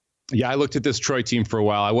 Yeah, I looked at this Troy team for a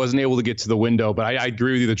while. I wasn't able to get to the window, but I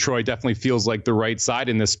agree with you that Troy definitely feels like the right side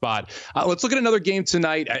in this spot. Let's look at another game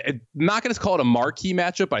tonight. I'm not going to call it a marquee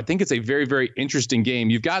matchup, but I think it's a very, very interesting game.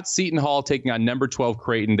 You've got Seton Hall taking on number 12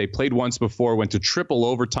 Creighton. They played once before, went to triple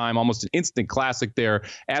overtime, almost an instant classic there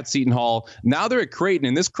at Seton Hall. Now they're at Creighton,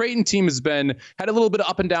 and this Creighton team had a little bit of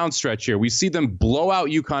up and down stretch here. We see them blow out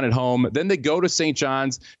UConn at home. Then they go to St.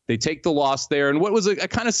 John's. They take the loss there, and what was a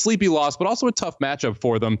kind of sleepy loss, but also a tough matchup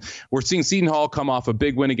for them. We're seeing Seton Hall come off a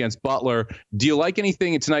big win against Butler. Do you like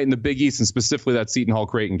anything tonight in the Big East, and specifically that Seton Hall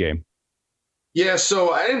Creighton game? Yeah,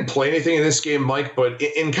 so I didn't play anything in this game, Mike, but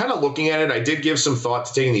in kind of looking at it, I did give some thought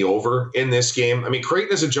to taking the over in this game. I mean,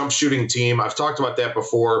 Creighton is a jump shooting team. I've talked about that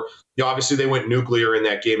before. Obviously they went nuclear in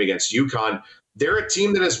that game against UConn. They're a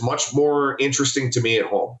team that is much more interesting to me at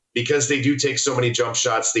home because they do take so many jump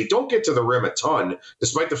shots. They don't get to the rim a ton,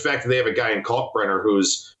 despite the fact that they have a guy in Kalkbrenner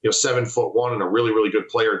who's 7'1" and a really, really good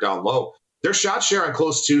player down low. Their shot share on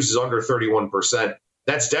close twos is under 31%.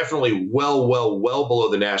 That's definitely well below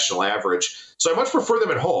the national average. So I much prefer them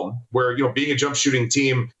at home, where being a jump shooting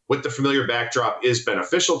team with the familiar backdrop is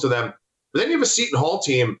beneficial to them. But then you have a Seton Hall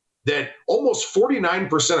team that almost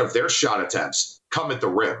 49% of their shot attempts come at the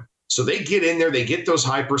rim. So they get in there, they get those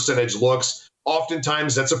high percentage looks.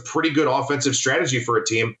 Oftentimes, that's a pretty good offensive strategy for a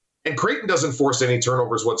team. And Creighton doesn't force any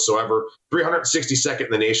turnovers whatsoever, 362nd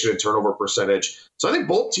in the nation in turnover percentage. So I think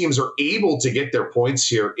both teams are able to get their points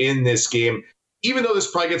here in this game. Even though this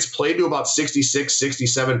probably gets played to about 66,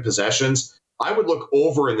 67 possessions, I would look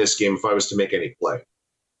over in this game if I was to make any play.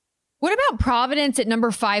 What about Providence at number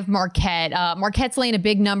 5, Marquette? Marquette's laying a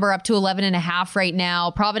big number up to 11.5 right now.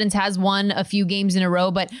 Providence has won a few games in a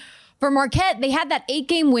row, but for Marquette, they had that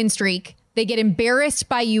 8-game win streak. They get embarrassed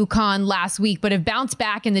by UConn last week, but have bounced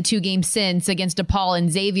back in the 2 games since against DePaul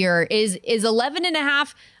and Xavier. Is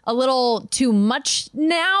 11.5 a little too much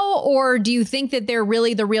now, or do you think that they're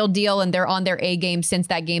really the real deal and they're on their A game since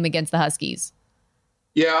that game against the Huskies?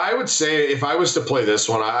 Yeah, I would say if I was to play this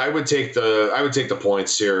one, I would take the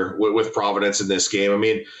points here with Providence in this game. I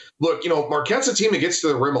mean, look, Marquette's a team that gets to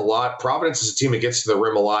the rim a lot. Providence is a team that gets to the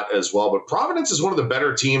rim a lot as well. But Providence is one of the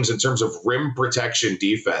better teams in terms of rim protection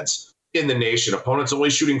defense in the nation. Opponents only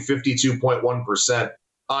shooting 52.1%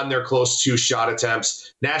 on their close to shot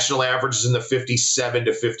attempts. National average is in the 57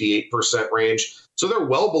 to 58% range. So they're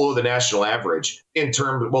well below the national average in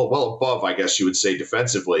terms, well above, I guess you would say,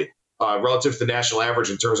 defensively. Relative to the national average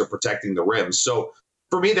in terms of protecting the rim. So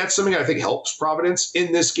for me, that's something I think helps Providence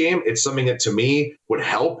in this game. It's something that to me would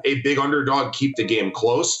help a big underdog keep the game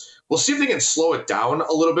close. We'll see if they can slow it down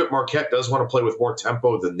a little bit. Marquette does want to play with more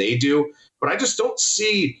tempo than they do, but I just don't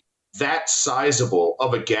see that sizable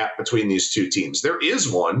of a gap between these two teams. There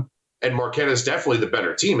is one, and Marquette is definitely the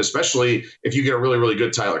better team, especially if you get a really, really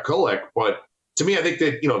good Tyler Kolek. But to me, I think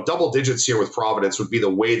that, double digits here with Providence would be the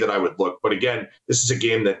way that I would look. But again, this is a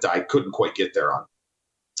game that I couldn't quite get there on.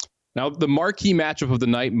 Now, the marquee matchup of the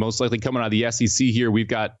night, most likely coming out of the SEC here, we've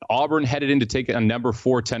got Auburn headed in to take on number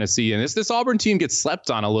 4 Tennessee. And this Auburn team gets slept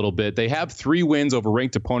on a little bit. They have 3 wins over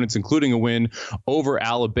ranked opponents, including a win over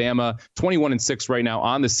Alabama, 21-6 right now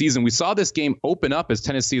on the season. We saw this game open up as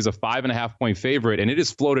Tennessee is a 5.5-point favorite, and it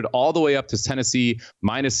has floated all the way up to Tennessee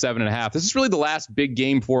minus 7.5. This is really the last big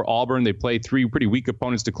game for Auburn. They play 3 pretty weak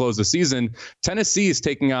opponents to close the season. Tennessee is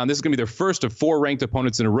taking on, this is going to be their first of 4 ranked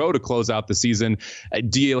opponents in a row to close out the season.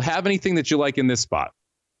 Do you have anything that you like in this spot?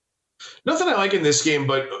 Nothing I like in this game,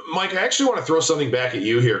 but Mike, I actually want to throw something back at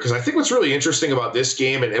you here because I think what's really interesting about this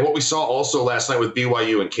game and what we saw also last night with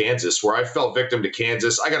BYU and Kansas, where I fell victim to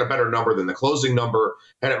Kansas. I got a better number than the closing number,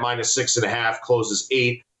 had it minus 6.5, closes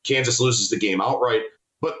 8. Kansas loses the game outright.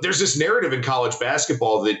 But there's this narrative in college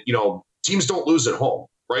basketball that, teams don't lose at home,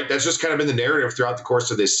 right? That's just kind of been the narrative throughout the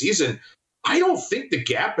course of this season. I don't think the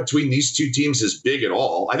gap between these two teams is big at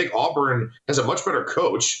all. I think Auburn has a much better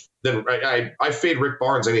coach than I fade Rick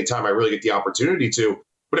Barnes anytime I really get the opportunity to.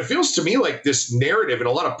 But it feels to me like this narrative and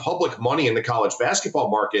a lot of public money in the college basketball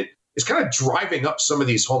market is kind of driving up some of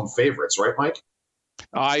these home favorites, right, Mike?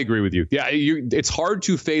 I agree with you. Yeah, it's hard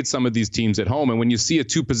to fade some of these teams at home. And when you see a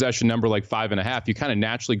 2-possession number like 5.5, you kind of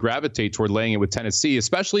naturally gravitate toward laying it with Tennessee,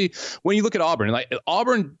 especially when you look at Auburn. Like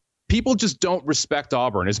Auburn, people just don't respect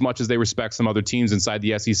Auburn as much as they respect some other teams inside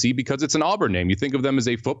the SEC because it's an Auburn name. You think of them as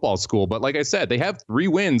a football school. But like I said, they have 3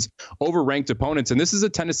 wins over ranked opponents. And this is a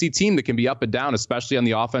Tennessee team that can be up and down, especially on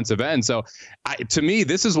the offensive end. So to me,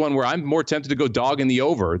 this is one where I'm more tempted to go dog in the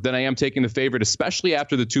over than I am taking the favorite, especially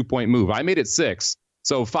after the 2-point move. I made it 6.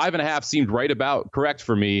 So 5.5 seemed right about correct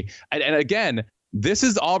for me. And again, this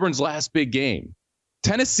is Auburn's last big game.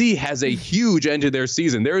 Tennessee has a huge end to their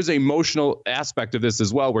season. There is an emotional aspect of this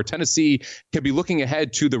as well, where Tennessee can be looking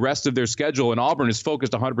ahead to the rest of their schedule, and Auburn is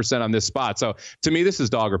focused 100% on this spot. So to me, this is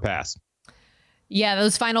dog or pass. Yeah,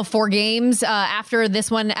 those final 4 games after this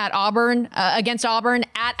one at Auburn, against Auburn,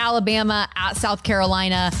 at Alabama, at South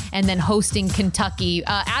Carolina, and then hosting Kentucky.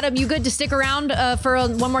 Adam, you good to stick around for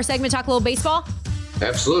one more segment, talk a little baseball?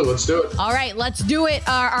 Absolutely. Let's do it. All right, let's do it.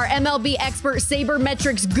 Our MLB expert,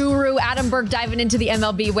 sabermetrics guru, Adam Burke, diving into the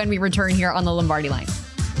MLB when we return here on the Lombardi Line.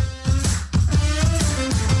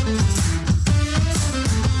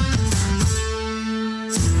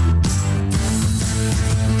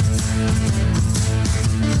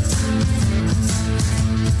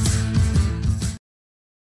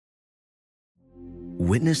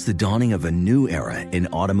 Witness the dawning of a new era in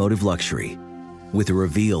automotive luxury with a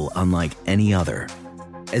reveal unlike any other,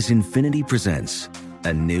 as Infiniti presents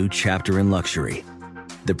a new chapter in luxury,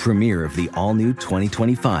 the premiere of the all-new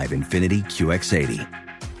 2025 Infiniti QX80.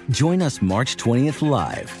 Join us March 20th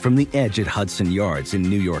live from the Edge at Hudson Yards in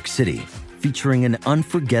New York City, featuring an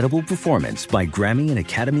unforgettable performance by Grammy and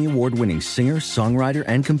Academy Award-winning singer, songwriter,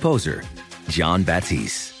 and composer, Jon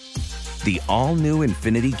Batiste. The all-new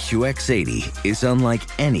Infiniti QX80 is unlike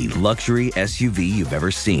any luxury SUV you've ever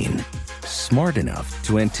seen. Smart enough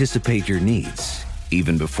to anticipate your needs,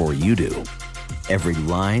 even before you do. Every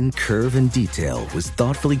line, curve, and detail was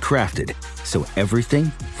thoughtfully crafted, so everything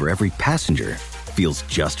for every passenger feels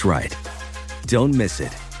just right. Don't miss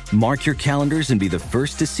it. Mark your calendars and be the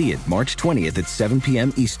first to see it March 20th at 7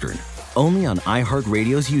 p.m. Eastern, only on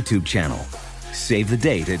iHeartRadio's YouTube channel. Save the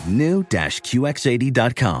date at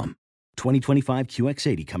new-QX80.com. 2025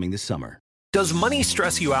 QX80 coming this summer. Does money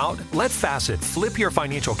stress you out? Let Facet flip your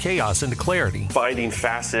financial chaos into clarity. Finding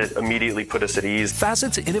Facet immediately put us at ease.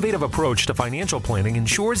 Facet's innovative approach to financial planning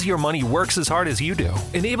ensures your money works as hard as you do,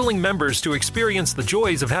 enabling members to experience the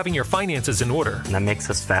joys of having your finances in order. And that makes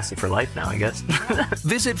us Facet for life now, I guess.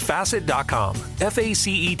 Visit Facet.com,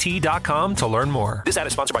 FACET.com to learn more. This ad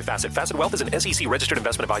is sponsored by Facet. Facet Wealth is an SEC registered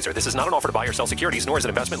investment advisor. This is not an offer to buy or sell securities, nor is it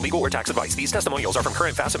investment, legal, or tax advice. These testimonials are from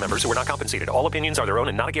current Facet members who are not compensated. All opinions are their own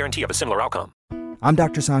and not a guarantee of a similar outcome. I'm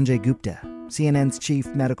Dr. Sanjay Gupta, CNN's chief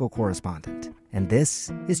medical correspondent, and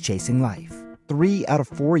this is Chasing Life. 3 out of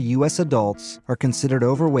 4 U.S. adults are considered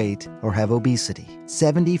overweight or have obesity.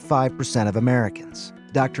 75% of Americans.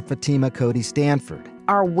 Dr. Fatima Cody Stanford.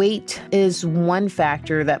 Our weight is one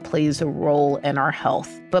factor that plays a role in our health,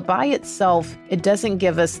 but by itself, it doesn't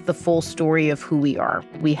give us the full story of who we are.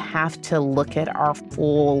 We have to look at our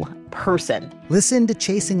full person. Listen to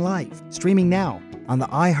Chasing Life, streaming now on the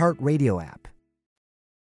iHeartRadio app.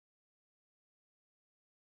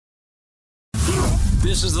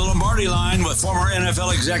 This is the Lombardi Line with former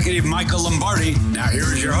NFL executive Michael Lombardi. Now here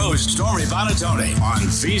is your host, Stormy Buonantony, on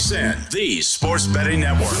VSiN, the Sports Betting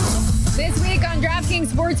Network. This week on DraftKings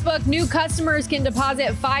Sportsbook, new customers can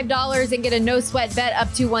deposit $5 and get a no-sweat bet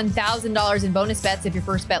up to $1,000 in bonus bets if your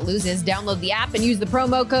first bet loses. Download the app and use the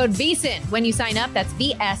promo code VSiN when you sign up. That's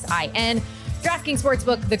VSIN. DraftKings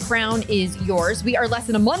Sportsbook, the crown is yours. We are less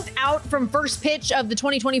than a month out from first pitch of the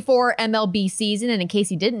 2024 MLB season. And in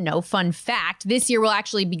case you didn't know, fun fact, this year will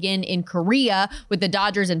actually begin in Korea with the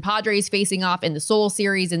Dodgers and Padres facing off in the Seoul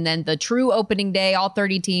series. And then the true opening day, all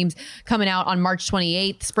 30 teams coming out on March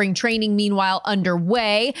 28th. Spring training, meanwhile,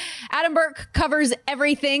 underway. Adam Burke covers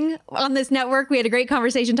everything on this network. We had a great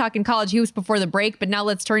conversation talking college hoops before the break, but now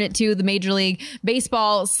let's turn it to the Major League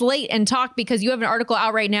Baseball slate and talk, because you have an article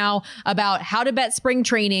out right now about how to bet spring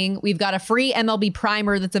training. We've got a free MLB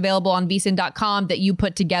primer that's available on vsin.com that you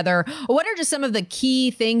put together. What are just some of the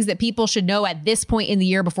key things that people should know at this point in the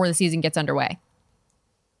year before the season gets underway?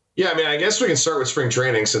 Yeah, I mean, I guess we can start with spring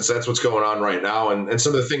training since that's what's going on right now. And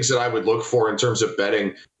some of the things that I would look for in terms of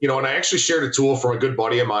betting, and I actually shared a tool from a good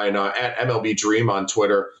buddy of mine at MLB Dream on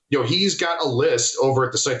Twitter. He's got a list over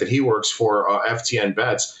at the site that he works for, FTN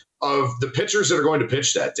Bets, of the pitchers that are going to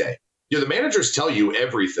pitch that day. The managers tell you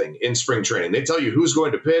everything in spring training. They tell you who's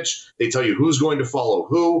going to pitch. They tell you who's going to follow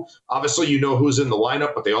who. Obviously, who's in the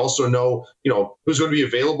lineup, but they also know, who's going to be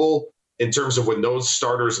available in terms of when those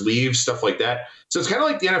starters leave, stuff like that. So it's kind of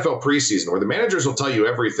like the NFL preseason, where the managers will tell you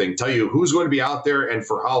everything, tell you who's going to be out there and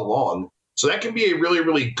for how long. So that can be a really,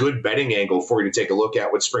 really good betting angle for you to take a look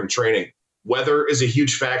at with spring training. Weather is a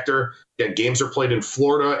huge factor. Again, games are played in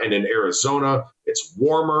Florida and in Arizona. It's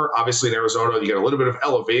warmer. Obviously, in Arizona, you get a little bit of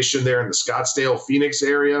elevation there in the Scottsdale, Phoenix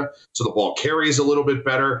area, so the ball carries a little bit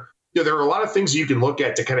better. There are a lot of things you can look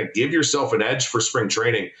at to kind of give yourself an edge for spring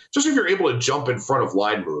training, just if you're able to jump in front of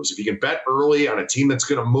line moves. If you can bet early on a team that's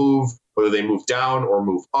going to move, whether they move down or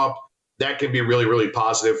move up, that can be really, really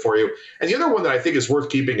positive for you. And the other one that I think is worth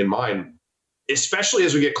keeping in mind, especially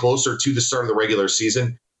as we get closer to the start of the regular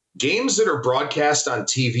season, games that are broadcast on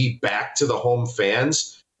TV back to the home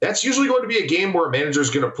fans, that's usually going to be a game where a manager is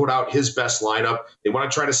going to put out his best lineup. They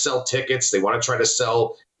want to try to sell tickets. They want to try to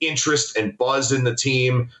sell interest and buzz in the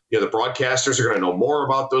team. The broadcasters are going to know more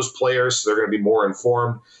about those players, so they're going to be more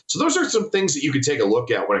informed. So those are some things that you can take a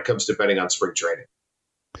look at when it comes to betting on spring training.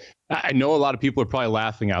 I know a lot of people are probably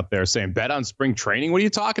laughing out there saying, bet on spring training? What are you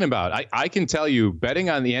talking about? I can tell you, betting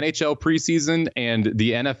on the NHL preseason and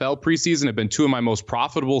the NFL preseason have been two of my most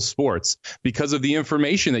profitable sports because of the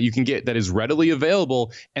information that you can get that is readily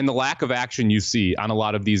available and the lack of action you see on a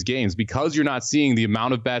lot of these games. Because you're not seeing the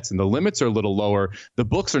amount of bets and the limits are a little lower, the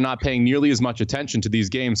books are not paying nearly as much attention to these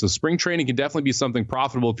games. So spring training can definitely be something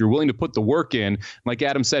profitable if you're willing to put the work in. Like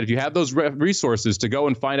Adam said, if you have those resources to go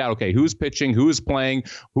and find out, okay, who's pitching, who's playing,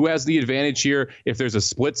 who has the advantage here. If there's a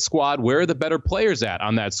split squad, where are the better players at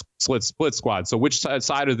on that split squad? So which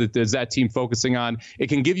side is that team focusing on? It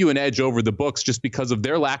can give you an edge over the books just because of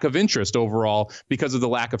their lack of interest overall, because of the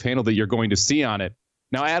lack of handle that you're going to see on it.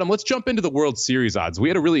 Now, Adam, let's jump into the World Series odds. We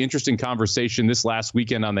had a really interesting conversation this last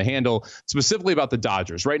weekend on the handle, specifically about the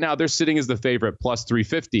Dodgers. Right now, they're sitting as the favorite plus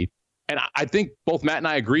 350. And I think both Matt and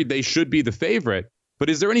I agreed they should be the favorite. But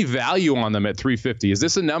is there any value on them at 350? Is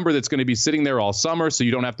this a number that's going to be sitting there all summer so you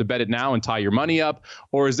don't have to bet it now and tie your money up?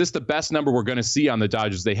 Or is this the best number we're going to see on the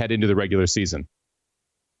Dodgers as they head into the regular season?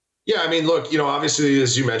 Yeah, I mean, look, obviously,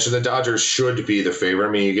 as you mentioned, the Dodgers should be the favorite. I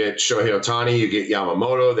mean, you get Shohei Ohtani, you get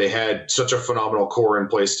Yamamoto. They had such a phenomenal core in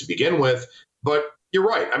place to begin with. But you're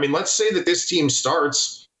right. I mean, let's say that this team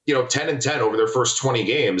starts, 10-10 over their first 20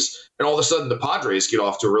 games, and all of a sudden the Padres get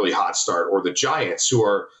off to a really hot start, or the Giants, who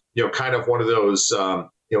are kind of one of those,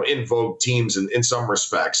 in vogue teams in some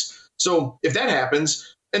respects. So if that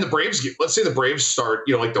happens and the Braves, let's say the Braves start,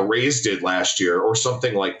 like the Rays did last year or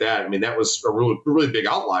something like that. I mean, that was a really, really big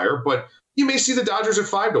outlier, but you may see the Dodgers at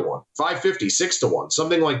 5-1, 550, 6-1,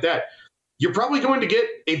 something like that. You're probably going to get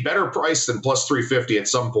a better price than plus 350 at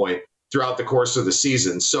some point throughout the course of the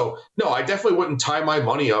season. So no, I definitely wouldn't tie my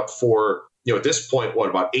money up for, at this point,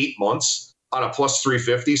 about 8 months on a plus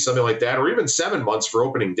 350, something like that, or even 7 months for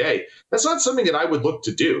opening day. That's not something that I would look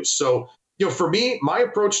to do. So, for me, my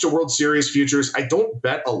approach to World Series futures, I don't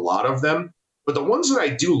bet a lot of them, but the ones that I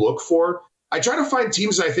do look for, I try to find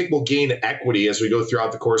teams that I think will gain equity as we go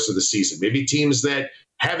throughout the course of the season. Maybe teams that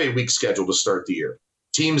have a weak schedule to start the year.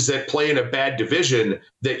 Teams that play in a bad division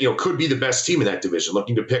that, could be the best team in that division,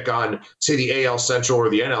 looking to pick on, say, the AL Central or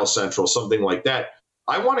the NL Central, something like that.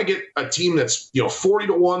 I want to get a team that's,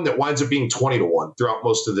 40-1 that winds up being 20-1 throughout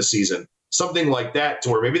most of the season, something like that, to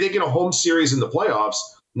where maybe they get a home series in the playoffs,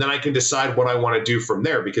 and then I can decide what I want to do from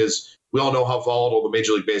there, because we all know how volatile the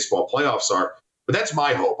Major League Baseball playoffs are. But that's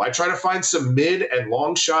my hope. I try to find some mid and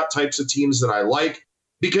long shot types of teams that I like,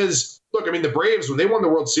 because, look, I mean, the Braves, when they won the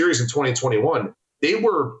World Series in 2021, they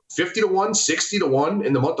were 50-1, 60-1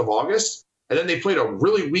 in the month of August, and then they played a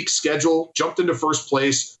really weak schedule, jumped into first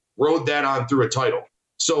place, rode that on through a title.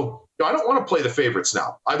 So I don't want to play the favorites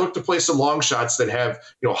now. I look to play some long shots that have,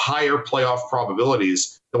 higher playoff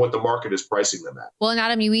probabilities than what the market is pricing them at. Well, and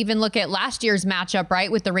Adam, you even look at last year's matchup, right,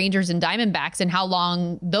 with the Rangers and Diamondbacks and how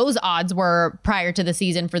long those odds were prior to the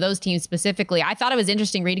season for those teams specifically. I thought it was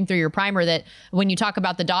interesting reading through your primer that when you talk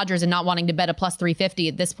about the Dodgers and not wanting to bet a plus 350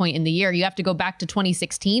 at this point in the year, you have to go back to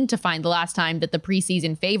 2016 to find the last time that the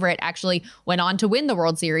preseason favorite actually went on to win the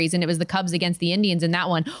World Series, and it was the Cubs against the Indians in that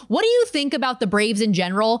one. What do you think about the Braves in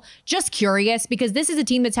general? Just curious, because this is a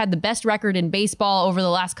team that's had the best record in baseball over the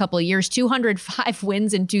last couple of years, 205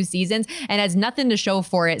 wins in 2 seasons, and has nothing to show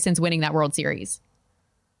for it since winning that World Series.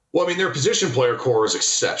 Well, I mean, their position player core is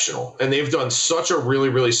exceptional, and they've done such a really,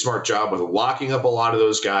 really smart job with locking up a lot of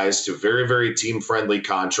those guys to very, very team-friendly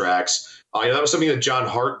contracts. That was something that John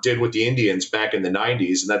Hart did with the Indians back in the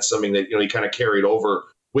 90s, and that's something that, he kind of carried over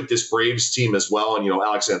with this Braves team as well. And,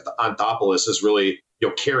 Alex Anthopoulos has really,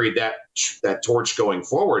 carried that torch going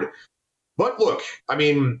forward. But look, I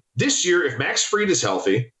mean, this year, if Max Fried is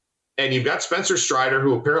healthy, and you've got Spencer Strider,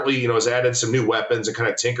 who apparently, has added some new weapons and kind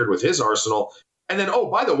of tinkered with his arsenal. And then, oh,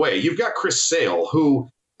 by the way, you've got Chris Sale, who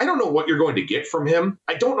I don't know what you're going to get from him.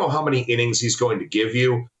 I don't know how many innings he's going to give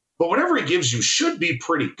you, but whatever he gives you should be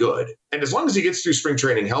pretty good. And as long as he gets through spring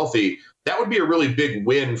training healthy, that would be a really big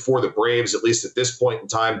win for the Braves, at least at this point in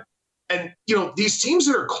time. And, these teams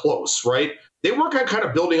that are close, right? They work on kind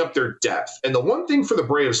of building up their depth. And the one thing for the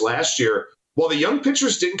Braves last year, while the young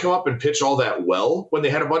pitchers didn't come up and pitch all that well when they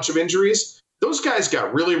had a bunch of injuries, those guys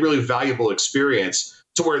got really, really valuable experience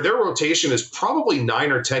to where their rotation is probably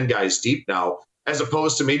 9 or 10 guys deep now, as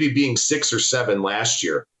opposed to maybe being 6 or 7 last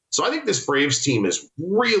year. So I think this Braves team is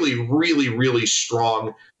really, really, really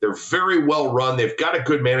strong. They're very well run. They've got a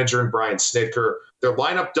good manager in Brian Snitker. Their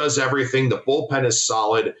lineup does everything. The bullpen is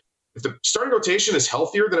solid. If the starting rotation is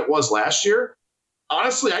healthier than it was last year,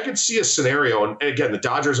 honestly, I could see a scenario, and again, the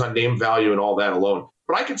Dodgers on name value and all that alone,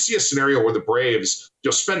 but I could see a scenario where the Braves,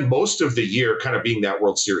 spend most of the year kind of being that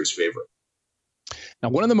World Series favorite. Now,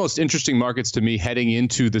 one of the most interesting markets to me heading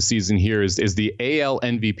into the season here is the AL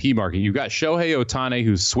MVP market. You've got Shohei Ohtani,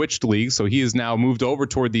 who's switched leagues, so he has now moved over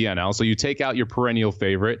toward the NL. So you take out your perennial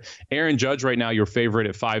favorite. Aaron Judge right now, your favorite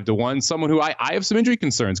at 5-1. Someone who I have some injury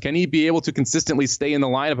concerns. Can he be able to consistently stay in the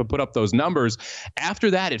lineup and put up those numbers? After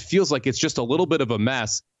that, it feels like it's just a little bit of a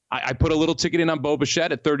mess. I put a little ticket in on Bo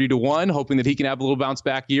Bichette at 30-1, hoping that he can have a little bounce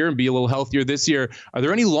back year and be a little healthier this year. Are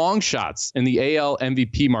there any long shots in the AL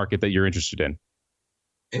MVP market that you're interested in?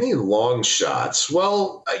 Any long shots?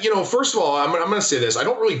 Well, first of all, I'm going to say this. I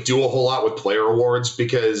don't really do a whole lot with player awards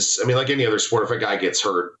because, I mean, like any other sport, if a guy gets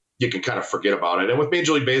hurt, you can kind of forget about it. And with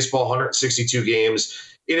Major League Baseball, 162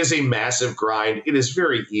 games, it is a massive grind. It is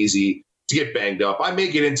very easy to get banged up. I may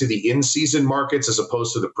get into the in-season markets as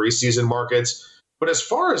opposed to the preseason markets. But as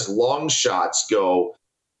far as long shots go,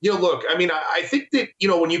 look, I mean, I think that,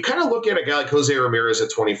 when you kind of look at a guy like Jose Ramirez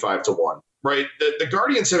at 25-1, right? The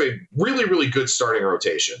Guardians have a really, really good starting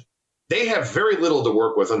rotation. They have very little to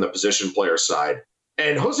work with on the position player side.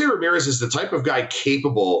 And Jose Ramirez is the type of guy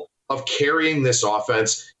capable of carrying this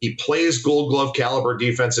offense. He plays Gold Glove caliber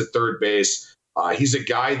defense at third base. He's a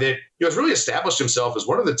guy that has really established himself as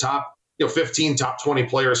one of the top 15, top 20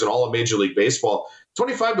 players in all of Major League Baseball.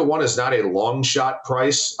 25-1 is not a long shot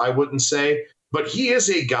price, I wouldn't say, but he is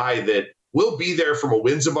a guy that will be there from a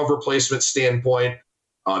wins above replacement standpoint.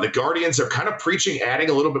 The Guardians are kind of preaching adding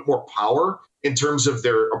a little bit more power in terms of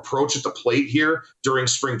their approach at the plate here during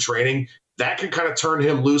spring training. That could kind of turn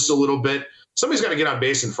him loose a little bit. Somebody's got to get on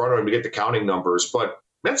base in front of him to get the counting numbers. But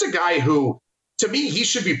that's a guy who, to me, he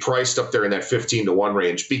should be priced up there in that 15-1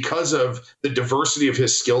 range because of the diversity of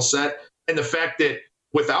his skill set and the fact that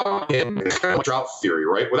without him, it's kind of like drought theory,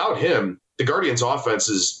 right? Without him, the Guardians' offense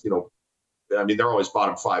is, they're always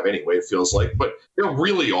bottom 5 anyway, it feels like, but they're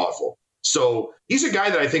really awful. So he's a guy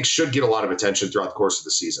that I think should get a lot of attention throughout the course of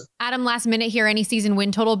the season. Adam, last minute here, any season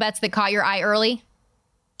win total bets that caught your eye early?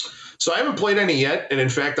 So I haven't played any yet. And in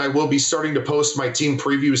fact, I will be starting to post my team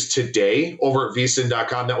previews today over at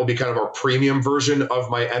vsin.com. That will be kind of our premium version of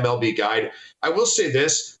my MLB guide. I will say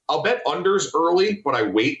this, I'll bet unders early, but I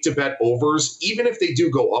wait to bet overs, even if they do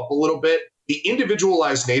go up a little bit. The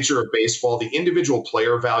individualized nature of baseball, the individual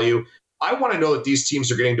player value, I want to know that these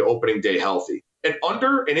teams are getting to opening day healthy. And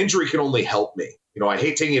under, an injury can only help me. I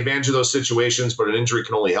hate taking advantage of those situations, but an injury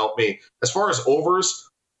can only help me. As far as overs,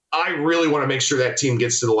 I really want to make sure that team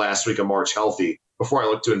gets to the last week of March healthy before I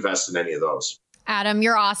look to invest in any of those. Adam,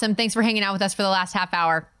 you're awesome. Thanks for hanging out with us for the last half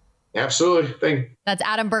hour. Absolutely. That's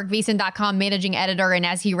Adam Burke, vsin.com managing editor. And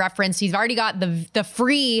as he referenced, he's already got the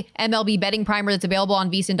free MLB betting primer that's available on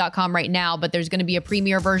vsin.com right now, but there's going to be a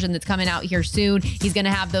premier version that's coming out here soon. He's going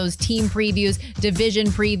to have those team previews, division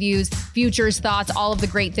previews, futures thoughts, all of the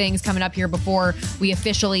great things coming up here before we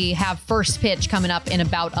officially have first pitch coming up in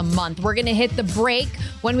about a month. We're going to hit the break.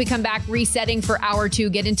 When we come back, resetting for hour 2,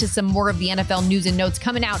 get into some more of the NFL news and notes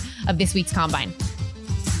coming out of this week's Combine.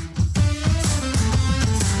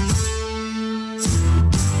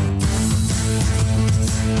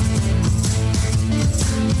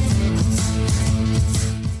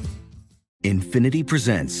 Infiniti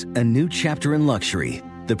presents a new chapter in luxury,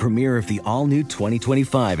 the premiere of the all-new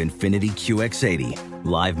 2025 Infiniti QX80,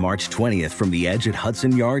 live March 20th from the Edge at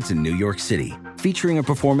Hudson Yards in New York City, featuring a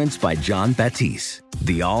performance by John Batiste.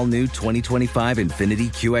 The all-new 2025 Infiniti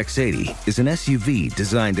QX80 is an SUV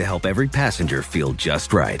designed to help every passenger feel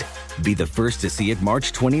just right. Be the first to see it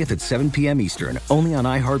March 20th at 7 p.m. Eastern, only on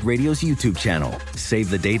iHeartRadio's YouTube channel. Save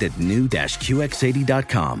the date at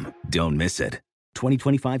new-QX80.com. Don't miss it.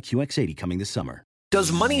 2025 QX80 coming this summer. Does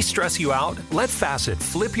money stress you out? Let Facet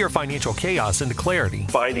flip your financial chaos into clarity.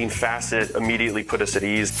 Finding Facet immediately put us at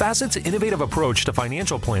ease. Facet's innovative approach to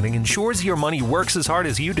financial planning ensures your money works as hard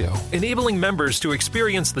as you do, enabling members to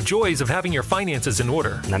experience the joys of having your finances in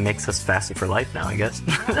order. And that makes us Facet for life now, I guess.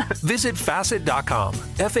 Visit Facet.com,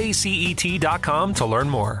 FACET.com to learn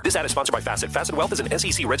more. This ad is sponsored by Facet. Facet Wealth is an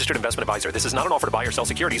SEC registered investment advisor. This is not an offer to buy or sell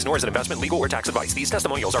securities, nor is it investment, legal, or tax advice. These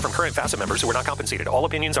testimonials are from current Facet members who are not compensated. All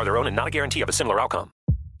opinions are their own and not a guarantee of a similar outcome.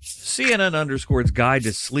 CNN_'s Guide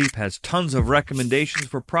to Sleep has tons of recommendations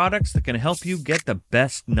for products that can help you get the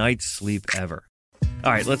best night's sleep ever.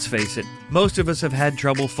 All right, let's face it, most of us have had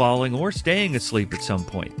trouble falling or staying asleep at some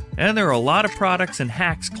point, and there are a lot of products and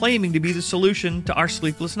hacks claiming to be the solution to our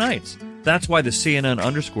sleepless nights. That's why the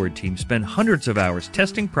CNN_ team spend hundreds of hours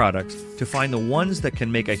testing products to find the ones that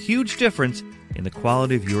can make a huge difference in the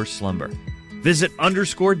quality of your slumber. Visit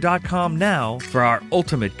underscore.com now for our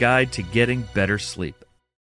ultimate guide to getting better sleep.